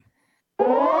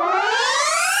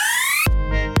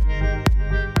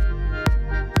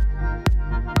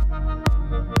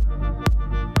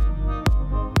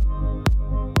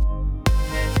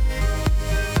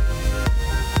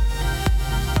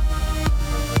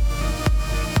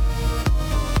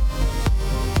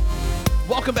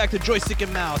Welcome back to Joystick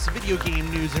and Mouse, video game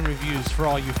news and reviews for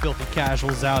all you filthy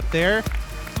casuals out there.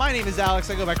 My name is Alex.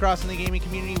 I go by Cross in the gaming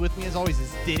community. With me, as always,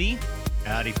 is Diddy.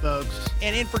 Howdy, folks.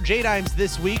 And in for J-Dimes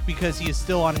this week, because he is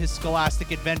still on his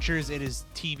scholastic adventures, it is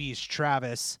TV's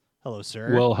Travis. Hello,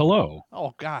 sir. Well, hello.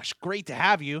 Oh, gosh. Great to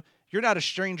have you. You're not a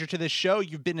stranger to this show.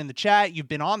 You've been in the chat. You've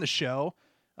been on the show,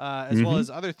 as well as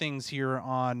other things here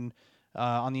on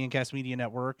the Incast Media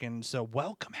Network. And so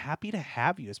welcome. Happy to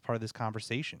have you as part of this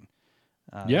conversation.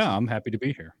 I'm happy to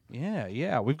be here.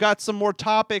 Yeah. We've got some more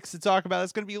topics to talk about.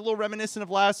 It's going to be a little reminiscent of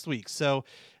last week. So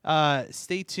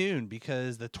stay tuned,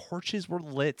 because the torches were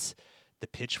lit, the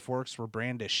pitchforks were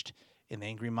brandished, and the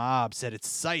angry mob set its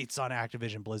sights on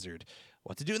Activision Blizzard.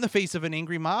 What to do in the face of an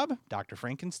angry mob? Dr.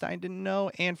 Frankenstein didn't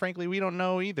know, and frankly, we don't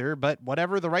know either. But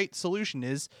whatever the right solution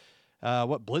is,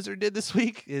 what Blizzard did this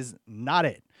week is not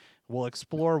it. We'll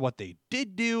explore what they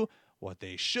did do, what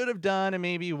they should have done, and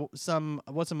maybe what some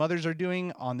others are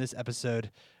doing on this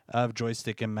episode of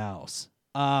Joystick and Mouse.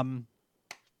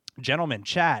 Gentlemen,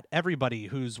 chat, everybody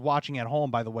who's watching at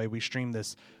home, by the way, we stream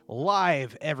this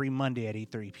live every Monday at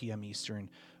 8:30 p.m.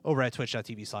 Eastern over at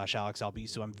twitch.tv/AlexAlbi.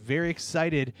 So I'm very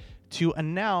excited to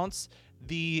announce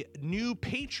the new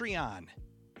Patreon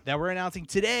that we're announcing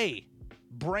today.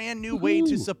 Brand new way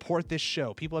to support this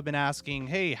show. People have been asking,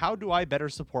 hey, how do I better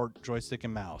support Joystick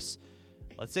and Mouse?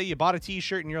 Let's say you bought a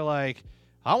t-shirt and you're like,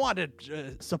 I want to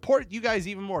support you guys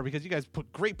even more because you guys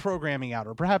put great programming out,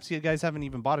 or perhaps you guys haven't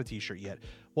even bought a t-shirt yet.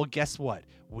 Well, guess what?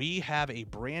 We have a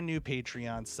brand new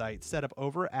Patreon site set up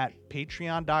over at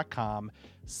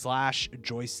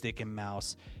patreon.com/joystick and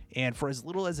mouse. And for as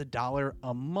little as $1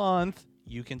 a month,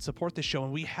 you can support the show.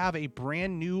 And we have a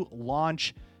brand new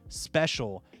launch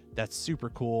special that's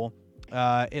super cool.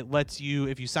 It lets you,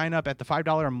 if you sign up at the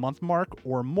 $5 a month mark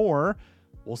or more,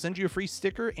 we'll send you a free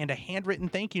sticker and a handwritten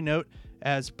thank you note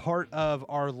as part of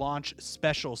our launch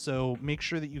special. So make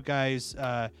sure that you guys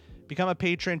become a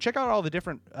patron. Check out all the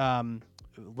different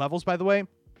levels, by the way.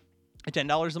 At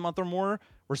 $10 a month or more,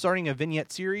 we're starting a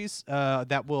vignette series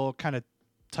that will kind of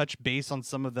touch base on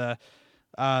some of the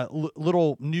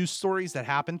little news stories that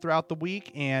happen throughout the week.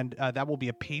 And that will be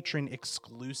a patron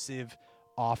exclusive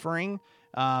offering.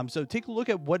 So take a look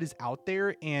at what is out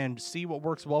there and see what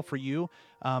works well for you.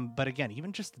 But again,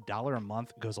 even just $1 a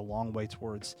month goes a long way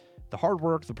towards the hard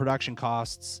work, the production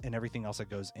costs, and everything else that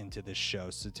goes into this show.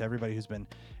 So to everybody who's been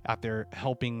out there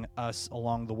helping us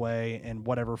along the way in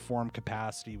whatever form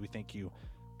capacity, we thank you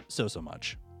so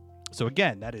much. So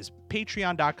again, that is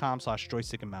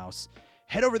patreon.com/joystick and mouse.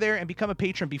 Head over there and become a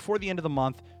patron before the end of the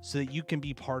month so that you can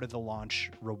be part of the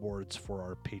launch rewards for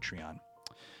our Patreon.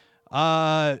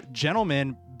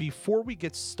 Gentlemen, before we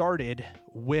get started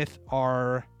with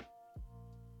our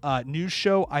news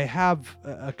show, I have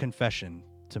a confession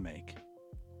to make.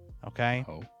 Okay?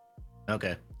 Oh.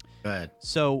 Okay, go ahead.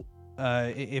 So,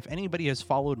 if anybody has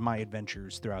followed my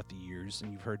adventures throughout the years,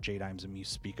 and you've heard J-Dimes and me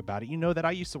speak about it, you know that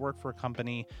I used to work for a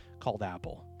company called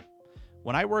Apple.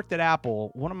 When I worked at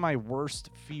Apple, one of my worst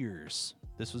fears,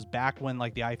 this was back when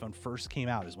like the iPhone first came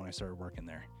out, is when I started working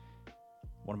there.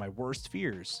 One of my worst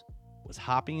fears was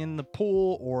hopping in the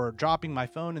pool or dropping my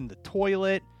phone in the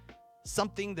toilet,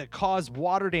 something that caused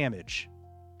water damage.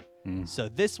 So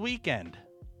this weekend,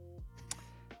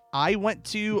 I went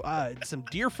to some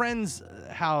dear friend's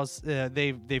house.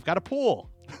 They've got a pool.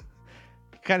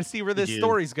 Kind of see where this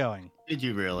story's going. Did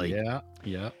you really? Yeah.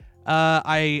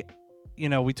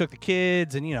 We took the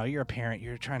kids, and you're a parent,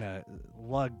 you're trying to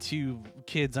lug 2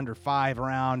 kids under 5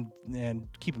 around and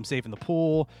keep them safe in the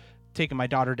pool. Taking my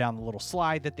daughter down the little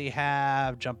slide that they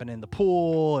have, jumping in the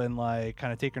pool, and like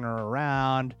kind of taking her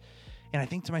around. And I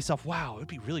think to myself, wow, it would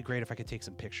be really great if I could take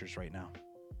some pictures right now.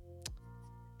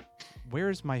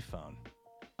 Where's my phone?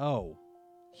 Oh,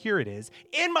 here it is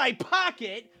in my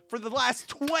pocket for the last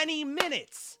 20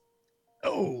 minutes.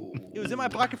 Oh, it was in my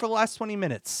pocket for the last 20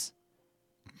 minutes.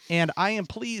 And I am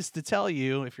pleased to tell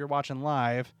you, if you're watching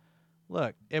live,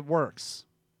 look, it works.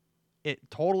 It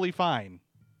totally fine.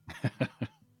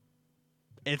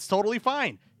 It's totally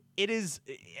fine. It is.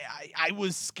 I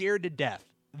was scared to death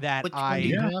that which one do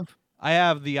you have? I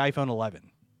have the iPhone 11.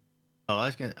 Oh, I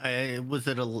was gonna. It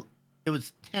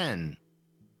was 10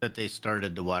 that they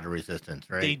started the water resistance,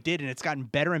 right? They did, and it's gotten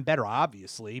better and better,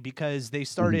 obviously, because they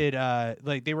started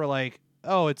they were like,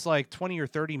 oh, it's like 20 or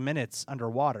 30 minutes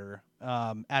underwater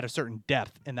at a certain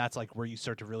depth, and that's like where you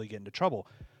start to really get into trouble.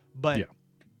 But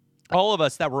all of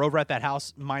us that were over at that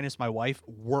house, minus my wife,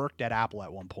 worked at Apple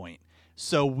at one point.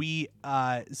 So we,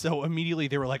 so immediately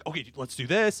they were like, okay, let's do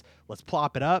this. Let's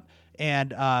plop it up.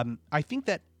 And I think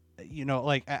that,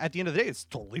 like at the end of the day, it's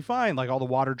totally fine. Like all the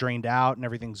water drained out and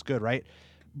everything's good, right?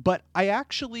 But I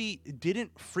actually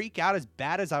didn't freak out as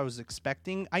bad as I was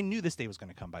expecting. I knew this day was going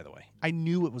to come, by the way. I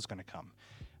knew it was going to come.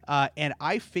 And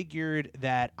I figured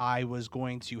that I was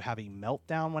going to have a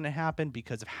meltdown when it happened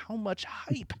because of how much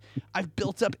hype I've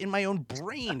built up in my own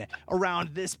brain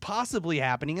around this possibly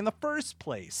happening in the first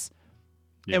place.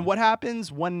 Yeah. And what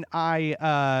happens when it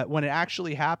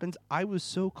actually happens? I was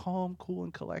so calm, cool,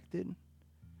 and collected.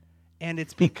 And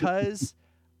it's because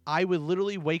I would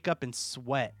literally wake up and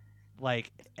sweat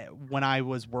like when I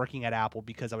was working at Apple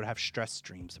because I would have stress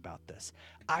dreams about this.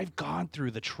 I've gone through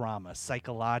the trauma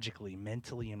psychologically,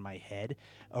 mentally in my head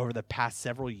over the past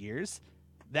several years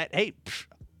that, hey,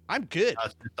 I'm good.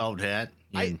 It's old hat.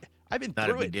 I've been not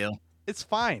through a big it. Deal. It's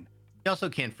fine. You also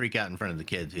can't freak out in front of the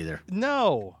kids either.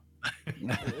 No.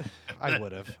 I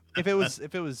would have. If it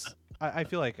was, I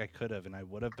feel like I could have and I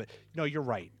would have, but no, you're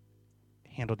right.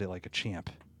 Handled it like a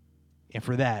champ. And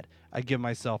for that, I give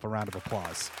myself a round of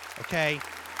applause. Okay?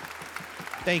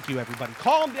 Thank you, everybody.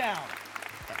 Calm down.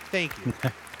 Thank you.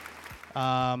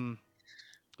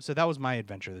 So that was my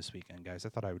adventure this weekend, guys. I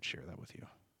thought I would share that with you.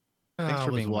 Thanks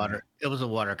for being water. It was a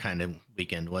water kind of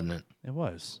weekend, wasn't it? It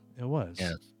was.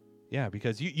 Yes. Yeah,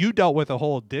 because you dealt with a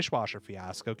whole dishwasher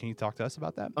fiasco. Can you talk to us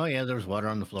about that? Oh yeah, there was water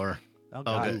on the floor. Oh,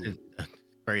 God.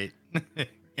 Great.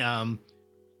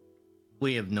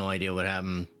 We have no idea what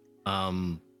happened.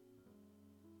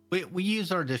 We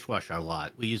use our dishwasher a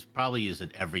lot. We probably use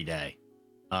it every day.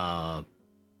 For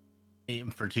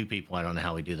two people, I don't know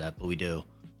how we do that, but we do.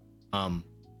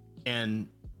 And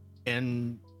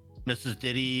Mrs.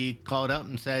 Diddy called up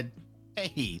and said,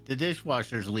 "Hey, the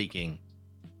dishwasher's leaking."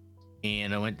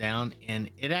 And I went down, and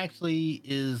it actually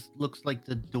looks like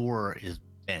the door is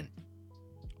bent.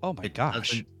 Oh my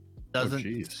gosh!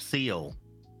 Doesn't seal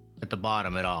at the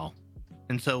bottom at all.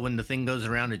 And so when the thing goes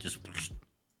around, it just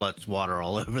lets water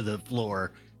all over the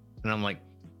floor. And I'm like,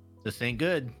 this ain't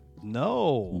good.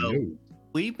 No. So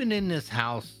we've been in this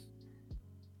house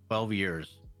 12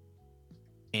 years,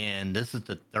 and this is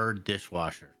the third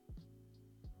dishwasher.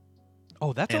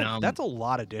 Oh, that's a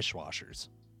lot of dishwashers.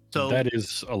 So that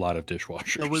is a lot of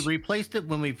dishwashers. So we replaced it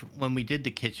when we did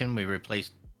the kitchen. We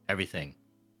replaced everything.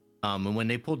 And when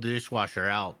they pulled the dishwasher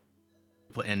out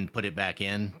and put it back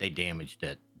in, they damaged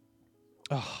it.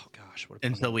 Oh gosh!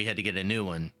 And so we had to get a new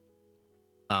one.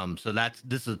 So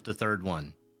this is the third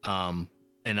one. And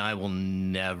I will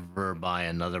never buy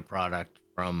another product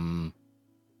from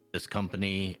this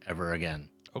company ever again.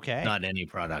 Okay. Not any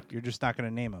product. You're just not going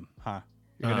to name them, huh?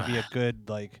 You're going to be a good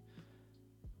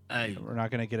we're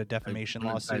not going to get a defamation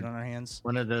lawsuit on our hands.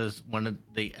 One of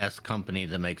the S company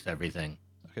that makes everything.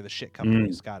 Okay, the shit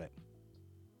company's got it.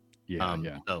 Yeah.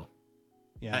 Yeah. So,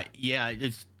 yeah.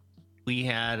 We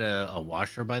had a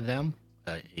washer by them,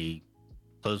 a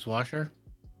clothes washer.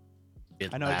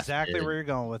 I know exactly where you're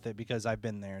going with it because I've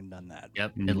been there and done that.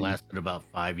 Yep. It lasted about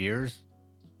 5 years,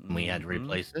 and we had to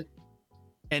replace it.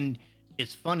 And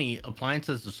it's funny,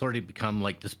 appliances have sort of become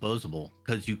like disposable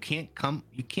because you can't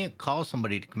call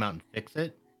somebody to come out and fix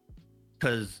it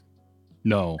because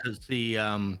the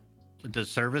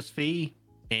service fee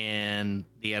and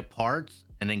the parts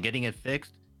and then getting it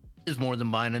fixed is more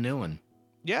than buying a new one.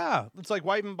 Yeah, it's like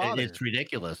why even bother? It's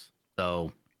ridiculous.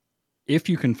 So if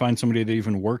you can find somebody that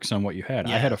even works on what you had.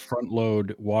 I had a front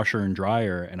load washer and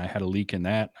dryer and I had a leak in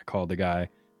that. I called the guy,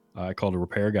 I called a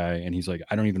repair guy, and he's like,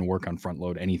 I don't even work on front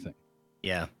load anything.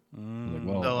 Yeah. Like,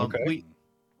 well, so okay.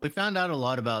 We found out a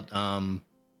lot about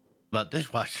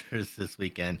dishwashers this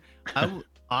weekend.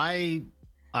 I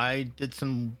did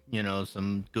some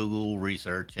Google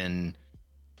research and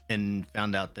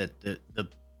found out that the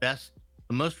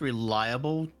most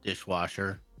reliable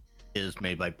dishwasher is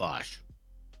made by Bosch.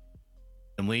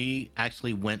 And we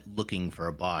actually went looking for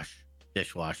a Bosch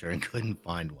dishwasher and couldn't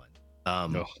find one.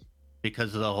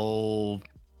 Because of the whole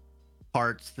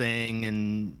parts thing,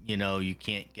 and you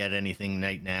can't get anything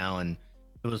right now, and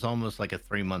it was almost like a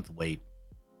 3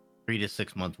 to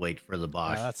 6 month wait for the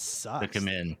Bosch that sucks. to come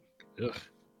in. Ugh.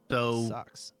 So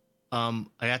sucks. I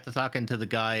got to talking to the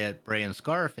guy at Bray and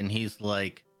Scarf, and he's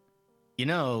like,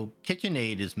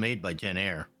 KitchenAid is made by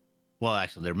Genair. Well,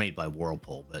 actually, they're made by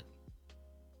Whirlpool, but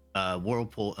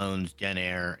Whirlpool owns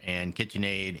Genair and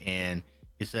KitchenAid, and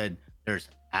he said there's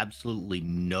absolutely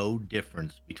no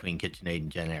difference between KitchenAid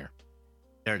and Genair.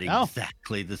 They're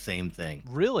exactly the same thing.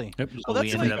 Really? Yep. So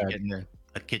we ended up getting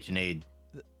a KitchenAid.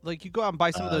 Like you go out and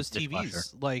buy some of those dishwasher.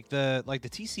 TVs, like the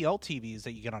TCL TVs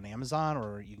that you get on Amazon,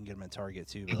 or you can get them at Target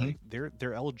too. But like they're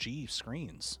LG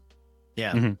screens.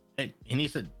 Yeah, Mhm. and he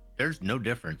said there's no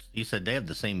difference. He said they have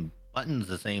the same buttons,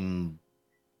 the same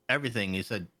everything. He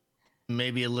said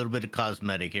maybe a little bit of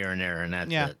cosmetic here and there, and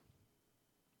that's it.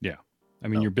 Yeah. I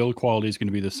mean, Oh. your build quality is going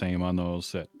to be the same on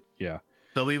those. Yeah.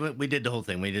 So we did the whole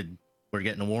thing. We're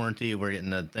getting a warranty. We're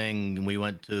getting a thing. We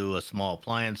went to a small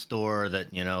appliance store that,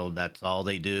 that's all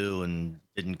they do, and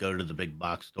didn't go to the big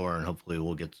box store. And hopefully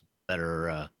we'll get some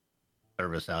better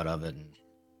service out of it. And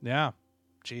Yeah.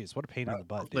 Jeez, what a pain in the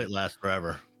butt, hopefully it dude. lasts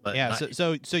forever. But Yeah.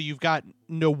 So you've got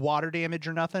no water damage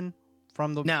or nothing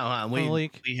from the no, from the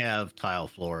leak. we have tile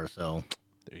floor. So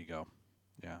There you go.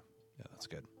 Yeah. Yeah, that's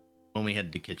good. when we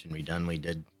had the kitchen redone, we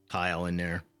did tile in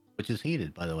there, which is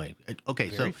heated, by the way. Okay,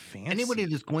 Very so fancy. anybody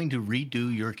that's going to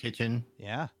redo your kitchen,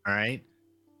 Yeah. all right,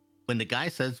 when the guy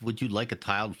says, "Would you like a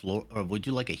tiled floor or would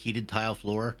you like a heated tile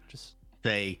floor?" Just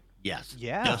say yes.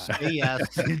 yeah. Just say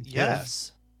yes. Just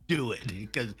Yes. do it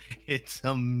because it's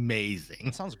amazing.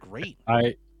 That sounds great.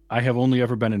 I have only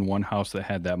ever been in one house that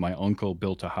had that. My uncle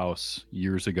built a house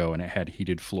years ago, and it had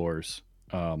heated floors,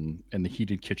 and the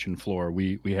heated kitchen floor.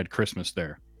 We had Christmas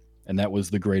there, and that was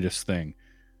the greatest thing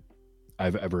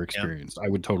I've ever experienced. I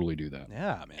would totally do that.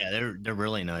 Yeah, man. Yeah, they're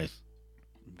really nice.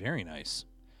 Very nice.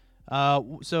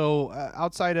 So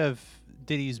outside of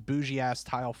Diddy's bougie ass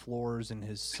tile floors and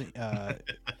his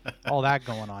all that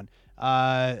going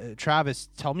on, Travis,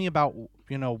 tell me about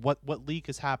what leak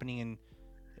is happening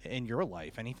in your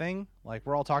life. Anything? Like,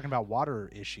 we're all talking about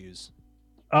water issues.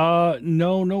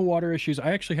 No water issues.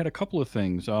 I actually had a couple of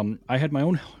things. I had my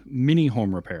own mini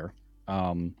home repair,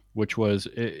 which was,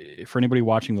 for anybody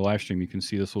watching the live stream, you can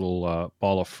see this little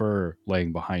ball of fur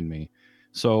laying behind me.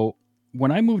 So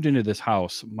when I moved into this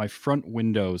house, my front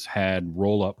windows had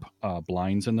roll up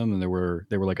blinds in them, and they were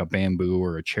like a bamboo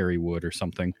or a cherry wood or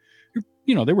something.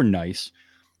 They were nice.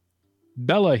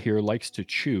 Bella here likes to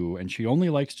chew, and she only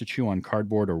likes to chew on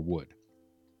cardboard or wood.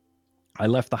 I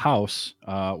left the house,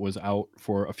 was out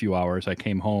for a few hours. I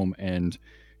came home, and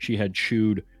she had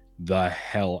chewed the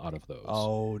hell out of those.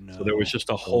 Oh, no. So there was just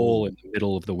a hole in the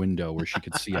middle of the window where she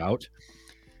could see out.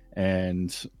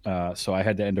 And so I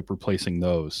had to end up replacing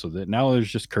those, so that now there's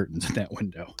just curtains in that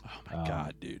window. Oh, my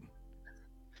God, dude.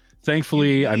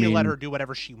 Thankfully, you let her do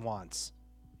whatever she wants.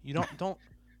 You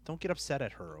don't get upset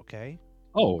at her, okay?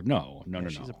 Oh, no.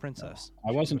 She's a princess.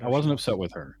 No. I wasn't upset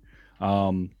with her.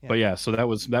 But yeah, so that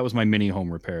was my mini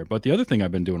home repair. But the other thing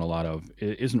I've been doing a lot of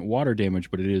isn't water damage,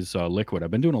 but it is liquid.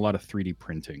 I've been doing a lot of 3D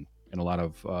printing and a lot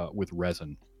of with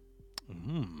resin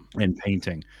and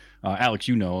painting. Alex,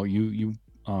 you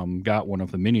got one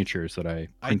of the miniatures that I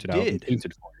printed out and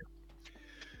painted for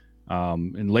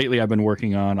you. And lately I've been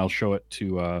working on, I'll show it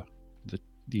to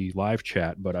the live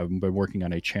chat, but I've been working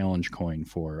on a challenge coin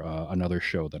for another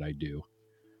show that I do.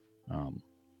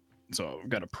 So I've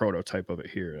got a prototype of it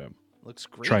here. Looks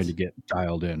great. Trying to get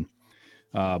dialed in.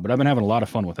 But I've been having a lot of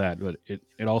fun with that, but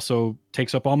it also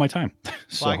takes up all my time.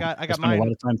 So I got spend mine a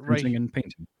lot of time printing right, and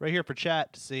painting. right here for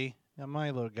chat to see. Got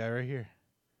my little guy right here.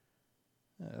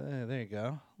 There you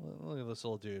go. Look at this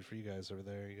little dude for you guys over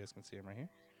there. You guys can see him right here.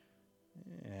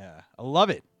 Yeah, I love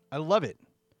it.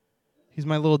 He's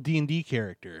my little D&D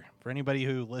character. For anybody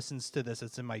who listens to this,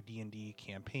 it's in my D&D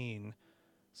campaign.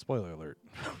 Spoiler alert,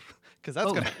 because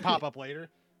that's gonna pop up later.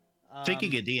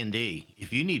 Speaking of D&D,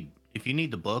 if you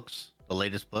need the books, the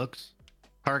latest books,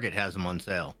 Target has them on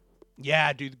sale.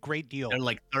 Yeah, dude, great deal. They're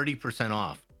like 30%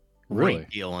 off. Really? Great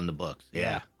deal on the books.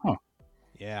 Yeah. Huh.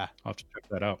 Yeah. I'll have to check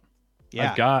that out.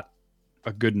 Yeah. I've got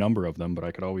a good number of them, but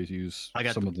I could always use I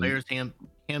got some the of them. player's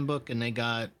handbook, and I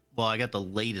got the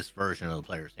latest version of the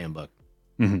player's handbook.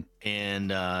 Mhm.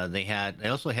 And they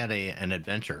also had an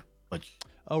adventure, which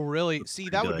Oh, really? See,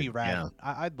 that would be good, rad.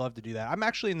 yeah. I'd love to do that. I'm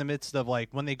actually in the midst of,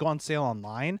 like, when they go on sale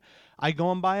online, I go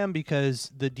and buy them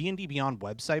because the D&D Beyond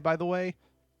website, by the way,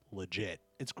 legit.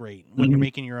 It's great. When you're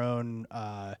making your own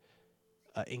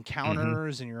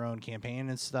encounters and your own campaign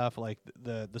and stuff, like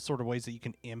the sort of ways that you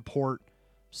can import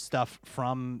stuff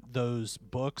from those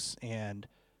books and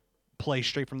play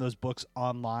straight from those books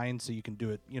online, so you can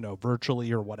do it,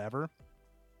 virtually or whatever.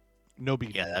 No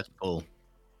big deal. yeah, that's cool.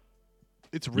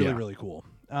 It's really, really cool.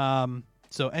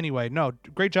 So anyway, no,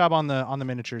 great job on the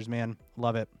miniatures, man.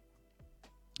 Love it.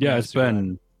 Yeah, it's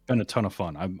been a ton of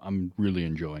fun. I'm really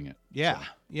enjoying it. Yeah. So.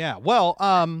 Yeah. Well,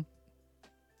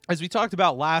 as we talked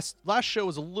about last show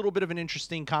was a little bit of an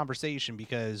interesting conversation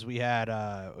because we had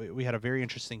a very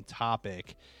interesting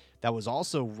topic that was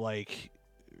also like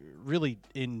really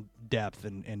in depth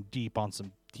and deep on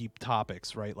some deep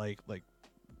topics, right? Like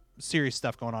serious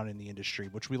stuff going on in the industry,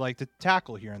 which we like to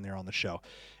tackle here and there on the show.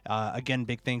 Again,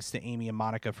 big thanks to Amy and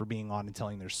Monica for being on and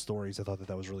telling their stories. I thought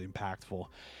that was really impactful.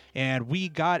 And we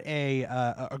got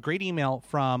a great email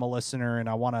from a listener, and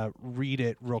I want to read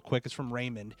it real quick. It's from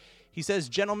Raymond. He says,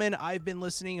 "Gentlemen, I've been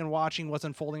listening and watching what's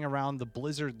unfolding around the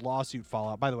Blizzard lawsuit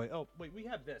fallout." By the way, oh, wait, we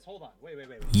have this. Hold on. Wait.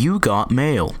 You got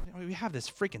mail. We have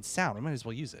this freaking sound. We might as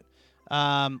well use it.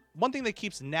 One thing that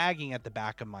keeps nagging at the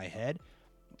back of my head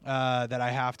that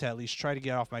I have to at least try to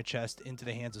get off my chest into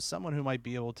the hands of someone who might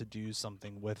be able to do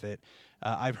something with it.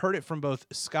 I've heard it from both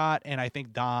Scott and I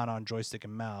think Don on Joystick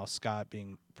and Mouse, Scott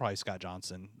being probably Scott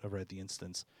Johnson over at The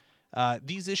Instance.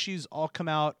 These issues all come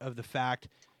out of the fact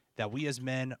that we as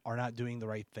men are not doing the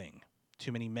right thing.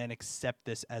 Too many men accept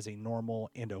this as a normal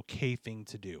and okay thing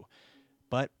to do.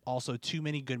 But also too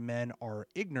many good men are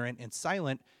ignorant and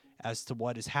silent as to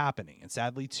what is happening. And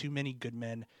sadly, too many good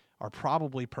men are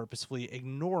probably purposefully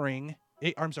ignorant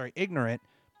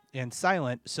and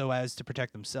silent so as to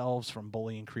protect themselves from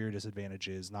bullying, career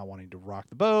disadvantages, not wanting to rock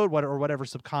the boat, or whatever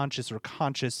subconscious or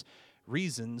conscious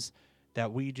reasons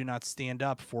that we do not stand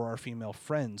up for our female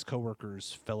friends,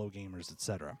 coworkers, fellow gamers,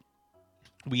 etc.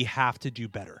 We have to do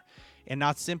better, and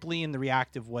not simply in the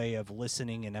reactive way of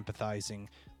listening and empathizing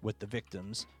with the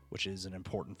victims, which is an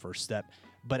important first step,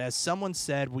 but as someone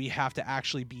said, we have to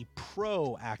actually be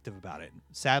proactive about it.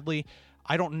 Sadly,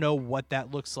 I don't know what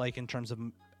that looks like in terms of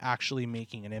actually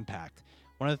making an impact.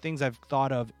 One of the things I've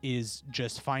thought of is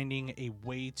just finding a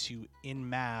way to, en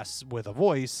masse, with a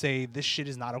voice, say this shit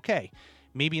is not okay.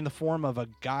 Maybe in the form of a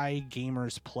Guy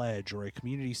Gamers Pledge or a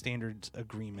community standards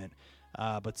agreement,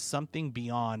 but something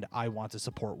beyond I want to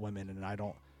support women and I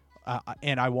don't,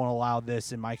 and I won't allow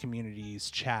this in my community's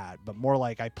chat, but more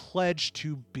like I pledge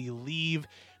to believe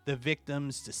the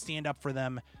victims, to stand up for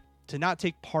them, to not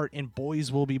take part in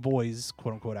boys will be boys,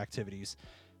 quote unquote, activities,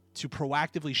 to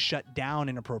proactively shut down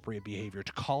inappropriate behavior,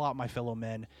 to call out my fellow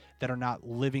men that are not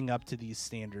living up to these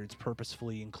standards,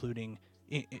 purposely include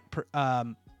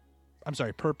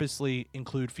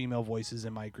female voices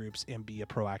in my groups and be a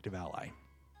proactive ally.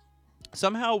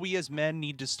 Somehow we as men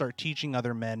need to start teaching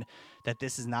other men that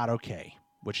this is not okay,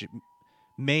 which it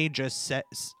may just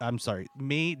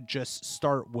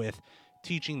start with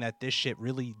teaching that this shit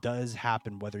really does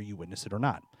happen whether you witness it or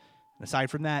not. And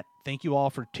aside from that, thank you all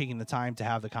for taking the time to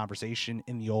have the conversation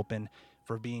in the open,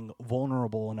 for being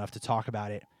vulnerable enough to talk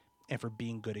about it, and for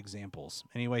being good examples.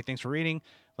 Anyway, thanks for reading.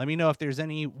 Let me know if there's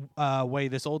any way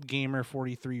this old gamer,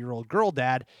 43-year-old girl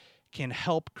dad can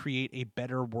help create a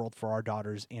better world for our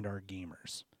daughters and our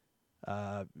gamers.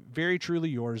 Very truly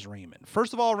yours, Raymond.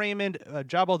 First of all, Raymond,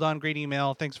 job well done. Great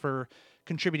email. Thanks for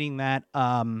contributing that.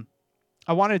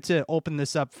 I wanted to open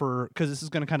this up because this is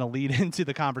going to kind of lead into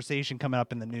the conversation coming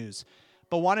up in the news,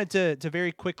 but wanted to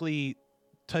very quickly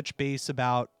touch base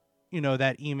about,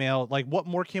 that email. Like, what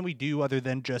more can we do other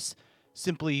than just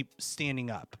simply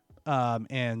standing up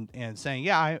and saying,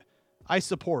 yeah, I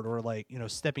support, or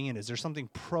stepping in? Is there something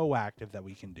proactive that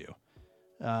we can do?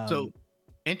 So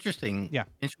interesting. Yeah.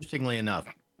 Interestingly enough,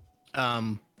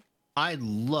 I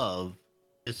love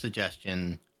the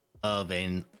suggestion of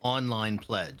an online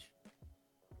pledge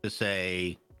to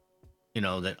say,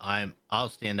 that I'll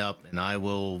stand up and I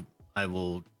will,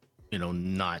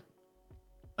 not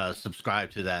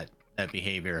subscribe to that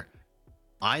behavior.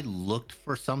 I looked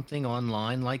for something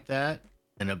online like that,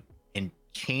 and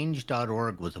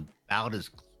change.org was about as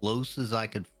close as I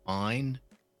could find,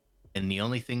 and the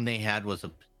only thing they had was a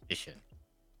petition.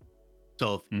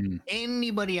 So if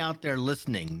anybody out there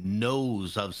listening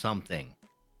knows of something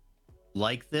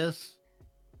like this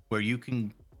where you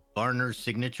can garner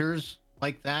signatures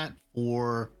like that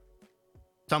for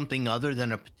something other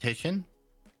than a petition,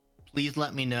 please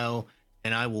let me know,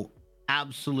 and I will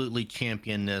absolutely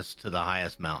champion this to the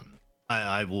highest mountain.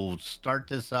 I will start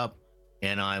this up,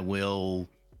 and I will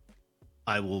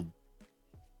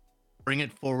bring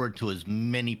it forward to as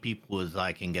many people as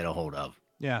I can get a hold of.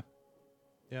 Yeah.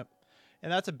 Yep.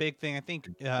 And that's a big thing. I think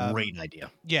great idea.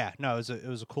 Yeah, no, it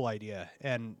was a cool idea.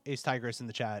 And Ace Tigress in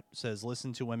the chat says,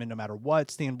 listen to women no matter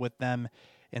what, stand with them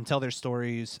and tell their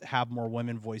stories, have more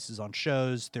women voices on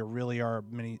shows. There really are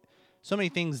so many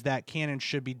things that can and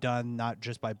should be done, not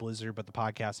just by Blizzard, but the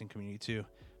podcasting community too.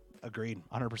 Agreed,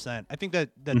 100%. I think that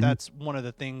that's one of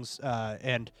the things.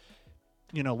 And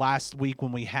last week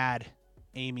when we had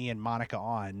Amy and Monica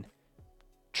on,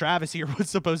 Travis here was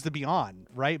supposed to be on,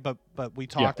 right? But we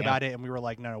talked about it, and we were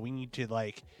like, no, we need to,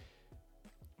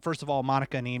 first of all,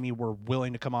 Monica and Amy were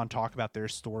willing to come on, talk about their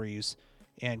stories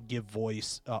and give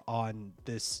voice on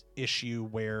this issue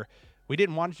where we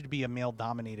didn't want it to be a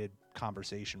male-dominated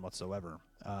conversation whatsoever.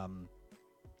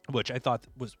 which I thought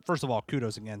was, first of all,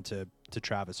 kudos again to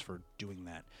Travis for doing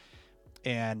that.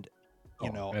 And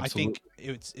I think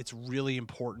it's really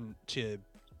important to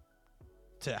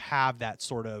have that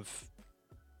sort of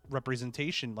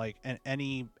representation, like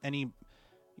any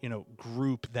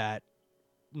group that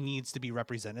needs to be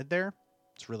represented there.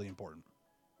 It's really important.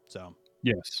 So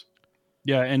yes,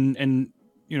 yeah, and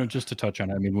just to touch on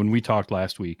it, I mean, when we talked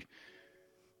last week,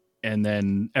 and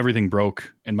then everything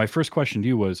broke, and my first question to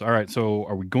you was, all right, so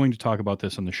are we going to talk about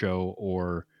this on the show,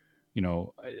 or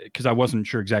because I wasn't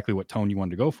sure exactly what tone you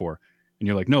wanted to go for, and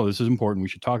you're like, no, this is important, we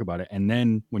should talk about it. And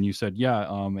then when you said, yeah,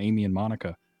 Amy and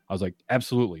Monica, I was like,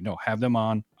 absolutely, no, have them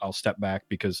on. I'll step back,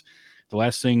 because the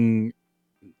last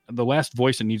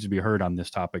voice that needs to be heard on this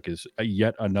topic is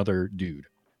yet another dude.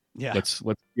 Yeah, let's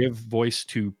give voice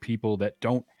to people that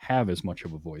don't have as much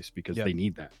of a voice, because they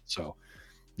need that. So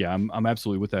yeah, I'm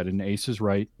absolutely with that. And Ace is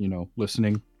right,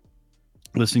 listening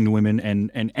to women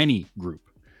and any group,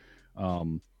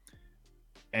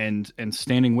 and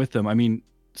standing with them. I mean,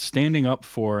 standing up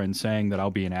for and saying that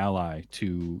I'll be an ally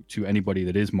to anybody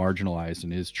that is marginalized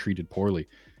and is treated poorly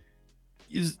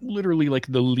is literally like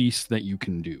the least that you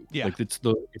can do. Yeah. Like it's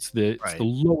the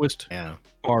lowest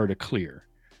bar to clear.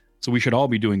 So we should all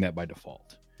be doing that by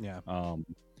default. Yeah.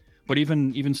 But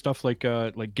even stuff like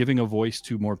giving a voice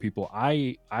to more people,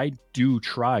 I do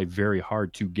try very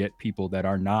hard to get people that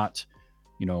are not,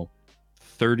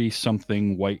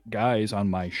 30-something white guys on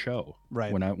my show.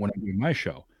 Right. When I'm doing my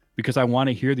show, because I want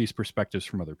to hear these perspectives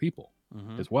from other people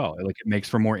as well. Like, it makes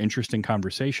for more interesting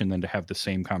conversation than to have the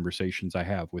same conversations I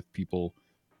have with people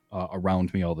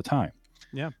around me all the time.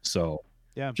 Yeah. So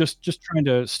yeah, just trying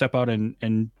to step out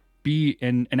and be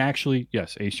and actually,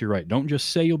 yes, Ace, you're right. Don't just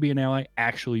say you'll be an ally,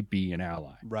 actually be an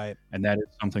ally. Right. And that is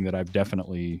something that I've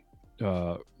definitely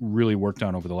really worked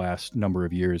on over the last number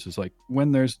of years, is like,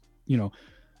 when there's,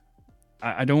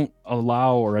 I don't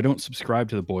allow, or I don't subscribe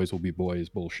to the boys will be boys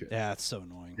bullshit. Yeah, it's so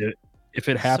annoying. If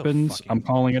it happens, so I'm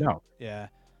calling it out. Yeah.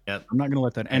 Yep. I'm not going to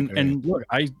let that. And look,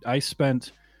 I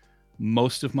spent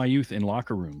most of my youth in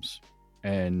locker rooms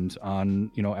and on,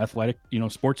 athletic,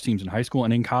 sports teams in high school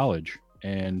and in college.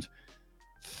 And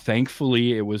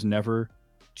thankfully it was never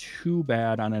too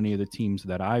bad on any of the teams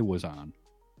that I was on.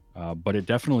 But it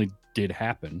definitely did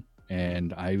happen.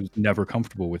 And I was never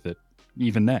comfortable with it,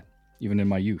 even in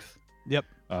my youth. Yep.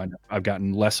 I've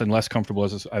gotten less and less comfortable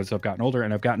as I've gotten older,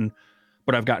 and I've gotten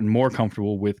more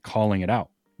comfortable with calling it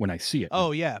out when I see it.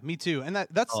 Oh yeah, me too. And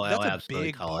that's a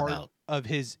big part out. of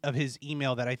his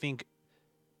email that I think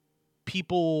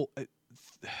people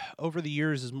over the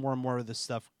years, as more and more of this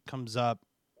stuff comes up,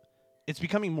 it's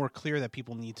becoming more clear that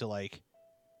people need to like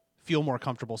feel more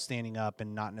comfortable standing up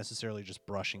and not necessarily just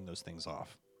brushing those things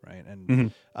off. Right.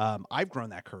 And I've grown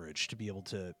that courage to be able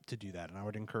to do that. And I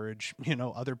would encourage,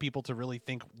 other people to really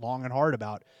think long and hard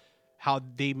about how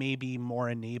they may be more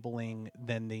enabling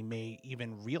than they may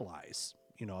even realize,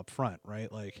 up front.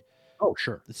 Right. Like, oh,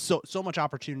 sure. So much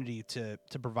opportunity to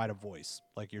provide a voice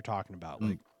like you're talking about.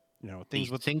 Like, things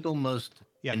the with single most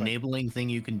enabling thing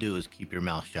you can do is keep your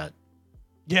mouth shut.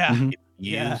 Yeah. If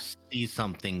you see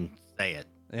something, say it.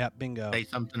 Yeah. Bingo. Say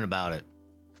something about it.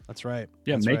 That's right.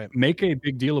 Yeah, That's make a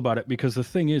big deal about it, because the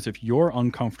thing is, if you're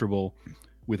uncomfortable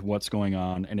with what's going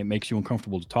on and it makes you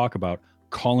uncomfortable to talk about,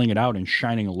 calling it out and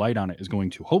shining a light on it is going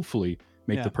to hopefully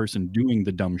make the person doing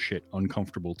the dumb shit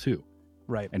uncomfortable too.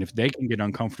 Right. And if they can get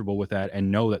uncomfortable with that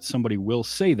and know that somebody will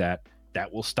say that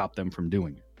will stop them from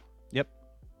doing it. Yep.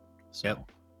 So.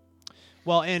 Yep.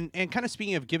 Well, and kind of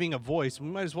speaking of giving a voice, we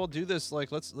might as well do this.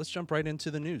 Like, let's jump right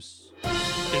into the news.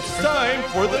 It's time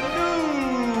for the news.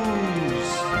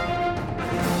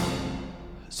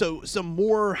 So some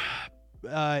more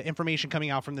information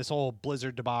coming out from this whole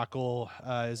Blizzard debacle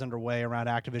is underway around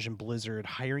Activision Blizzard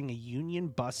hiring a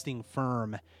union-busting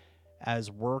firm as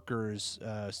workers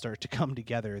start to come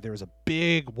together. There was a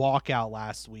big walkout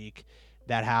last week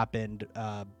that happened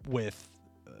with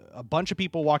a bunch of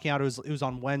people walking out. It was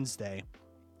on Wednesday,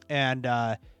 and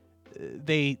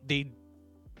they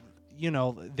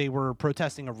were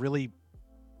protesting a really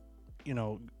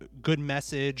good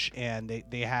message, and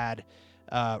they had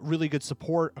really good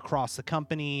support across the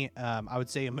company. I would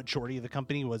say a majority of the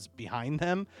company was behind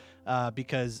them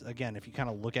because, again, if you kind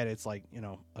of look at it, it's like,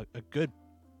 a good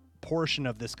portion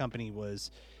of this company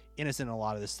was innocent in a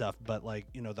lot of this stuff, but like,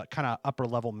 the kind of upper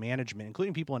level management,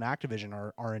 including people in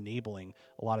Activision, are enabling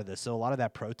a lot of this. So a lot of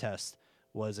that protest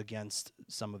was against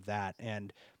some of that.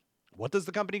 And what does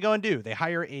the company go and do? They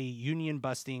hire a union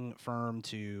busting firm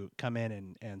to come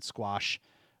in and squash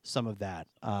some of that.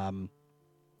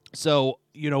 So,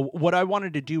 what I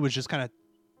wanted to do was just kind of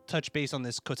touch base on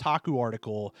this Kotaku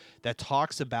article that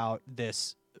talks about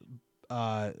this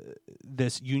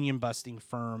this union busting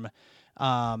firm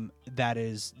that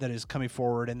is coming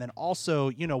forward, and then also,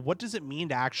 you know, what does it mean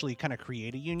to actually kind of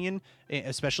create a union,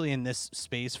 especially in this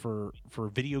space for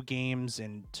video games,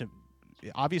 and to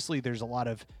obviously there's a lot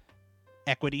of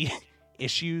equity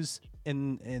issues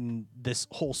in this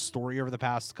whole story over the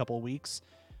past couple of weeks.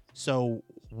 So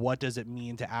what does it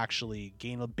mean to actually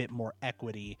gain a bit more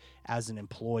equity as an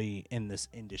employee in this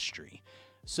industry?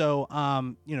 So,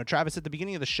 you know, Travis, at the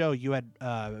beginning of the show, you had,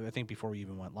 I think before we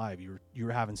even went live, you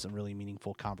were having some really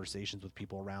meaningful conversations with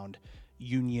people around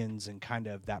unions and kind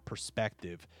of that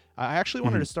perspective. I actually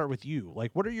wanted to start with you.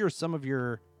 Like, what are some of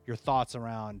your thoughts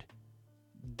around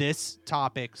this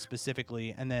topic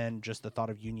specifically, and then just the thought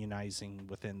of unionizing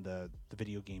within the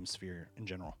video game sphere in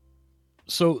general?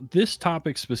 So this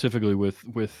topic specifically with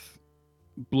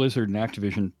Blizzard and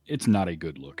Activision, it's not a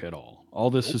good look at all. All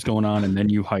this is going on, and then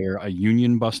you hire a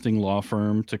union busting law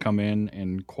firm to come in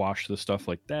and quash the stuff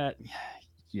like that.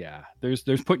 Yeah, there's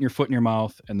putting your foot in your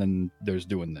mouth, and then there's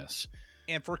doing this.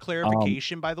 And for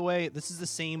clarification, by the way, this is the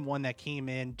same one that came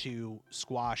in to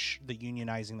squash the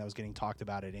unionizing that was getting talked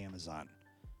about at Amazon.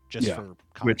 Just for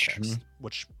context,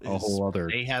 which is a whole other.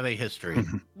 They have a history.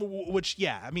 Which,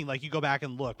 yeah, I mean, like, you go back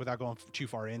and look without going too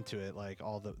far into it, like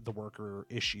all the worker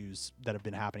issues that have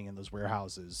been happening in those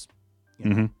warehouses. You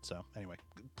know? So anyway,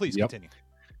 please continue.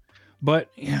 But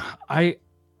yeah, I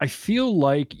feel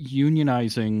like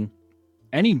unionizing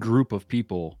any group of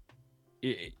people,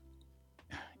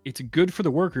 it's good for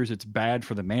the workers. It's bad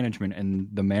for the management, and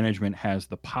the management has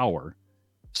the power.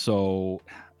 So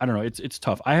I don't know. It's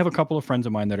tough. I have a couple of friends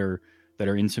of mine that are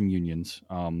in some unions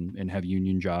and have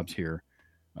union jobs here,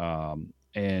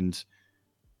 and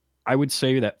I would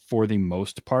say that for the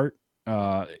most part,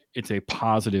 it's a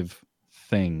positive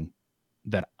thing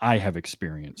that I have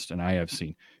experienced and I have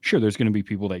seen. Sure, there's going to be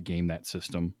people that game that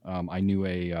system. I knew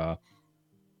a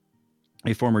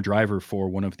former driver for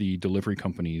one of the delivery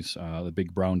companies, the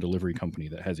Big Brown delivery company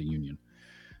that has a union.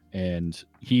 And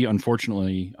he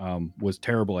unfortunately was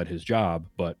terrible at his job,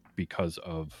 but because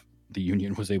of the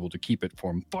union was able to keep it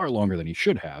for him far longer than he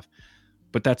should have.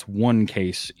 But that's one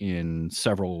case in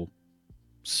several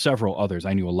others.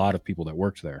 I knew a lot of people that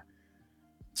worked there.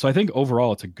 So I think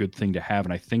overall it's a good thing to have.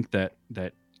 And I think that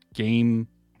game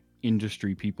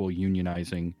industry people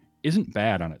unionizing isn't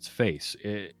bad on its face,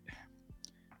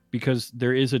 because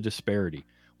there is a disparity.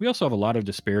 We also have a lot of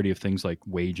disparity of things like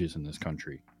wages in this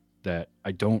country that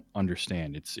I don't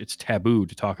understand. It's taboo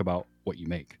to talk about what you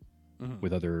make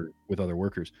with other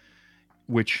workers,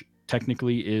 which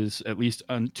technically is, at least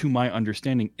to my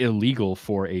understanding, illegal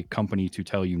for a company to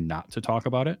tell you not to talk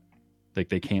about it. Like,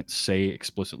 they can't say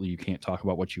explicitly you can't talk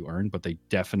about what you earn, but they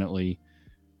definitely,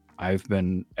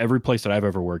 every place that I've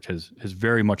ever worked has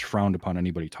very much frowned upon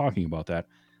anybody talking about that.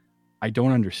 I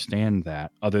don't understand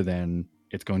that, other than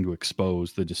it's going to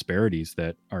expose the disparities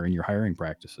that are in your hiring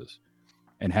practices.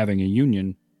 And having a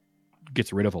union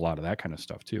gets rid of a lot of that kind of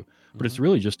stuff too. But it's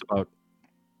really just about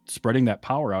spreading that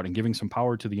power out and giving some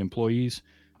power to the employees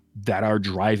that are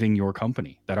driving your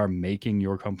company, that are making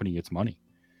your company its money.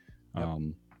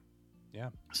 Yeah.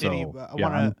 So Diddy,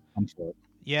 I'm for it.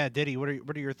 Yeah, Diddy, what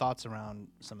are your thoughts around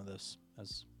some of this?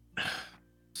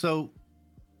 So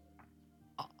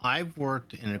I've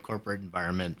worked in a corporate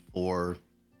environment for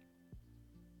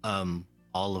all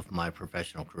of my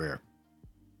professional career.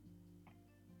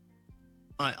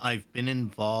 I've been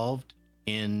involved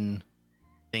in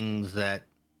things that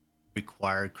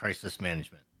require crisis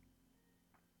management.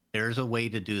 There's a way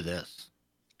to do this.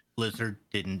 Blizzard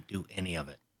didn't do any of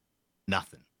it.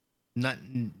 Nothing.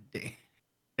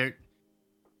 There.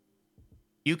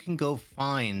 You can go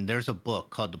find. There's a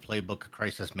book called The Playbook of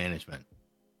Crisis Management.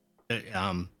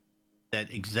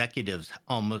 That executives,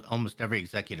 almost every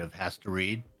executive has to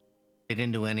read. They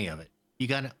didn't do any of it. You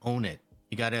got to own it.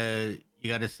 You got to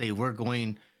say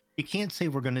you can't say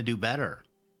we're going to do better.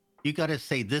 You got to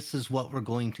say, this is what we're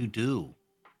going to do.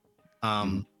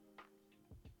 And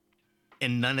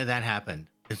none of that happened.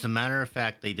 As a matter of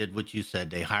fact, they did what you said.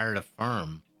 They hired a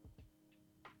firm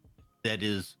that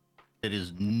is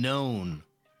known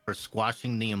for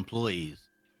squashing the employees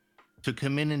to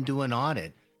come in and do an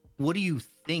audit. What do you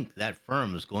think that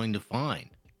firm is going to find?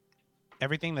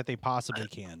 Everything that they possibly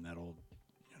can. That'll,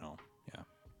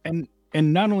 yeah.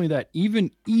 And not only that,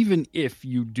 even if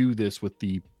you do this with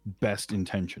the best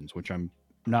intentions, which I'm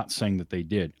not saying that they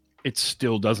did, it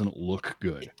still doesn't look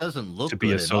good. It doesn't look to good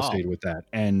be associated with that.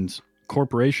 And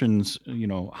corporations,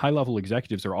 high-level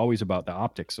executives are always about the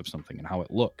optics of something and how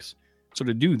it looks. So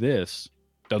to do this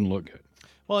doesn't look good.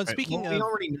 Well, and speaking of, we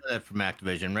already know that from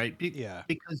Activision, right? Yeah.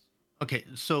 Because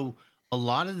so a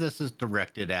lot of this is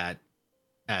directed at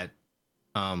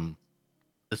the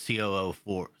COO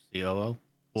for CCO?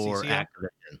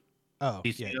 Activision. Oh,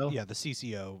 CCO? yeah, the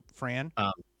CCO, Fran.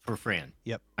 For Fran.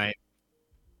 Yep. Right.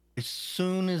 As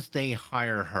soon as they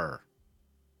hire her,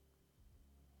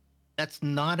 that's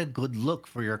not a good look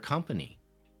for your company.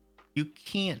 You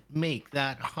can't make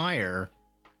that hire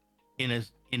in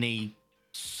a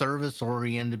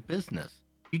service-oriented business.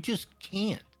 You just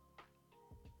can't.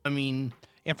 I mean,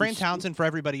 And Fran Townsend, for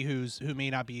everybody who may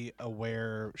not be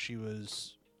aware, she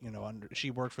was, she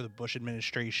worked for the Bush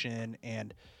administration,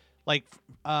 and like,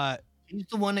 he's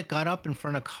the one that got up in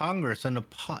front of Congress and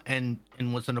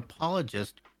was an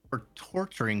apologist for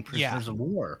torturing prisoners of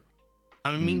war.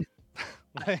 I mean,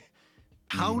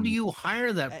 how do you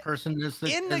hire that person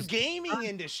in the gaming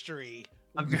industry?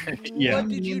 Yeah. What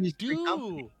did you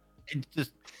do? It's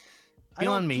just I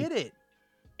don't beyond me. get it.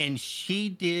 And she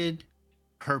did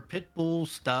her Pitbull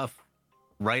stuff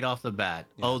right off the bat.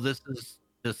 Yeah. Oh, this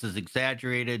is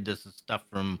exaggerated. This is stuff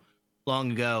from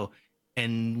long ago.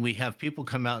 And we have people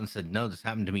come out and said, no, this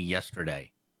happened to me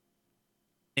yesterday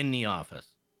in the office.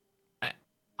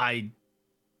 And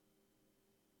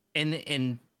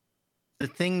the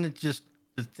thing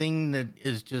that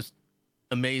is just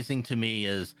amazing to me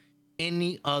is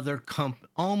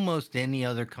almost any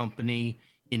other company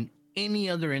in any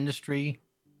other industry,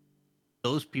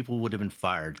 those people would have been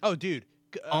fired. Oh, dude.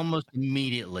 Almost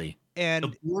immediately. And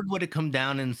the board would have come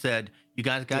down and said, you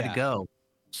guys got to go.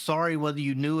 Sorry, whether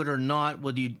you knew it or not,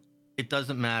 it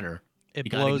doesn't matter. It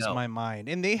blows my mind.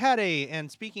 And they had and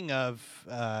speaking of,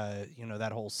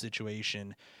 that whole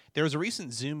situation, there was a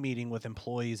recent Zoom meeting with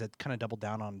employees that kind of doubled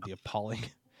down on the appalling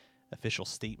official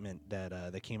statement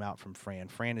that came out from Fran.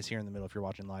 Fran is here in the middle if you're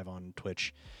watching live on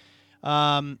Twitch.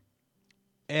 And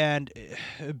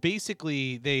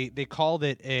basically they called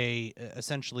it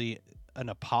essentially an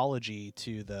apology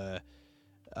to the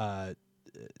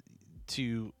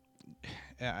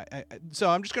so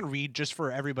I'm just going to read just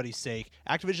for everybody's sake.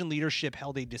 Activision leadership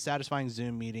held a dissatisfying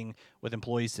Zoom meeting with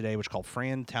employees today, which called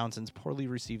Fran Townsend's poorly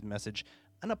received message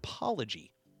an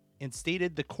apology and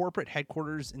stated the corporate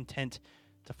headquarters' intent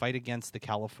to fight against the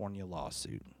California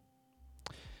lawsuit.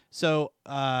 So,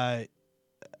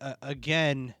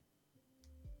 again,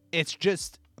 it's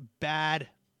just bad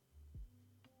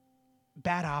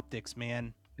optics,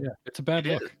 man. Yeah, it's a bad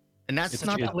look. And that's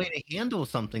not the way to handle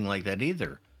something like that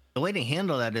either. The way to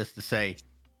handle that is to say,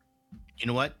 you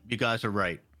know what? You guys are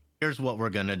right. Here's what we're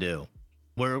going to do.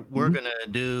 We're going to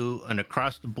do an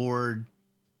across the board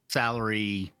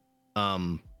salary,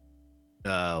 what's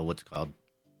it called?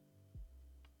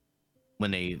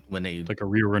 When they like a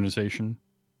reorganization.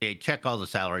 They check all the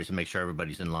salaries and make sure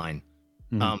everybody's in line.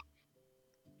 Mm-hmm.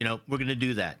 We're going to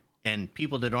do that. And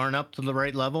people that aren't up to the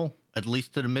right level, at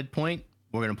least to the midpoint,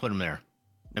 we're going to put them there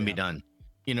and be done.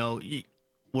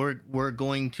 We're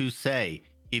going to say,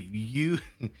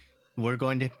 we're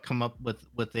going to come up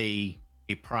with a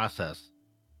process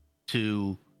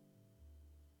to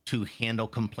handle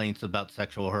complaints about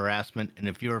sexual harassment. And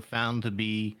if you're found to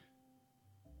be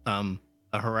a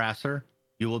harasser,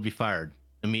 you will be fired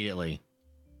immediately.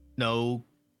 No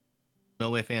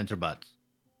ifs, ands, or buts.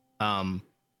 And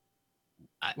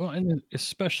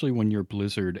especially when you're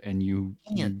Blizzard and you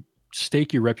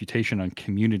stake your reputation on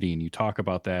community, and you talk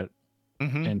about that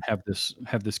and have this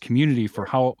community for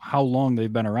how long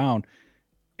they've been around,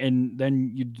 and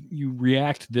then you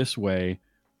react this way,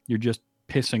 you're just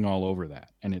pissing all over that,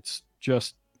 and it's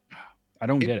just I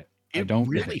don't get it. I don't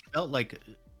really get it. Felt like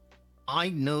I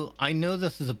know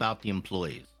this is about the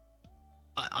employees.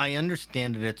 I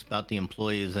understand that it's about the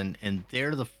employees, and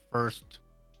they're the first.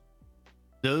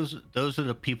 Those are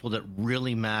the people that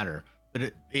really matter.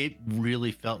 But it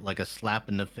really felt like a slap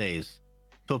in the face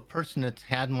to a person that's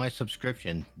had my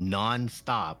subscription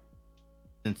nonstop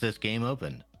since this game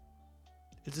opened.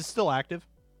 Is it still active?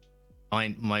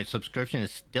 My subscription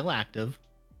is still active.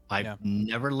 I've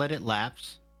never let it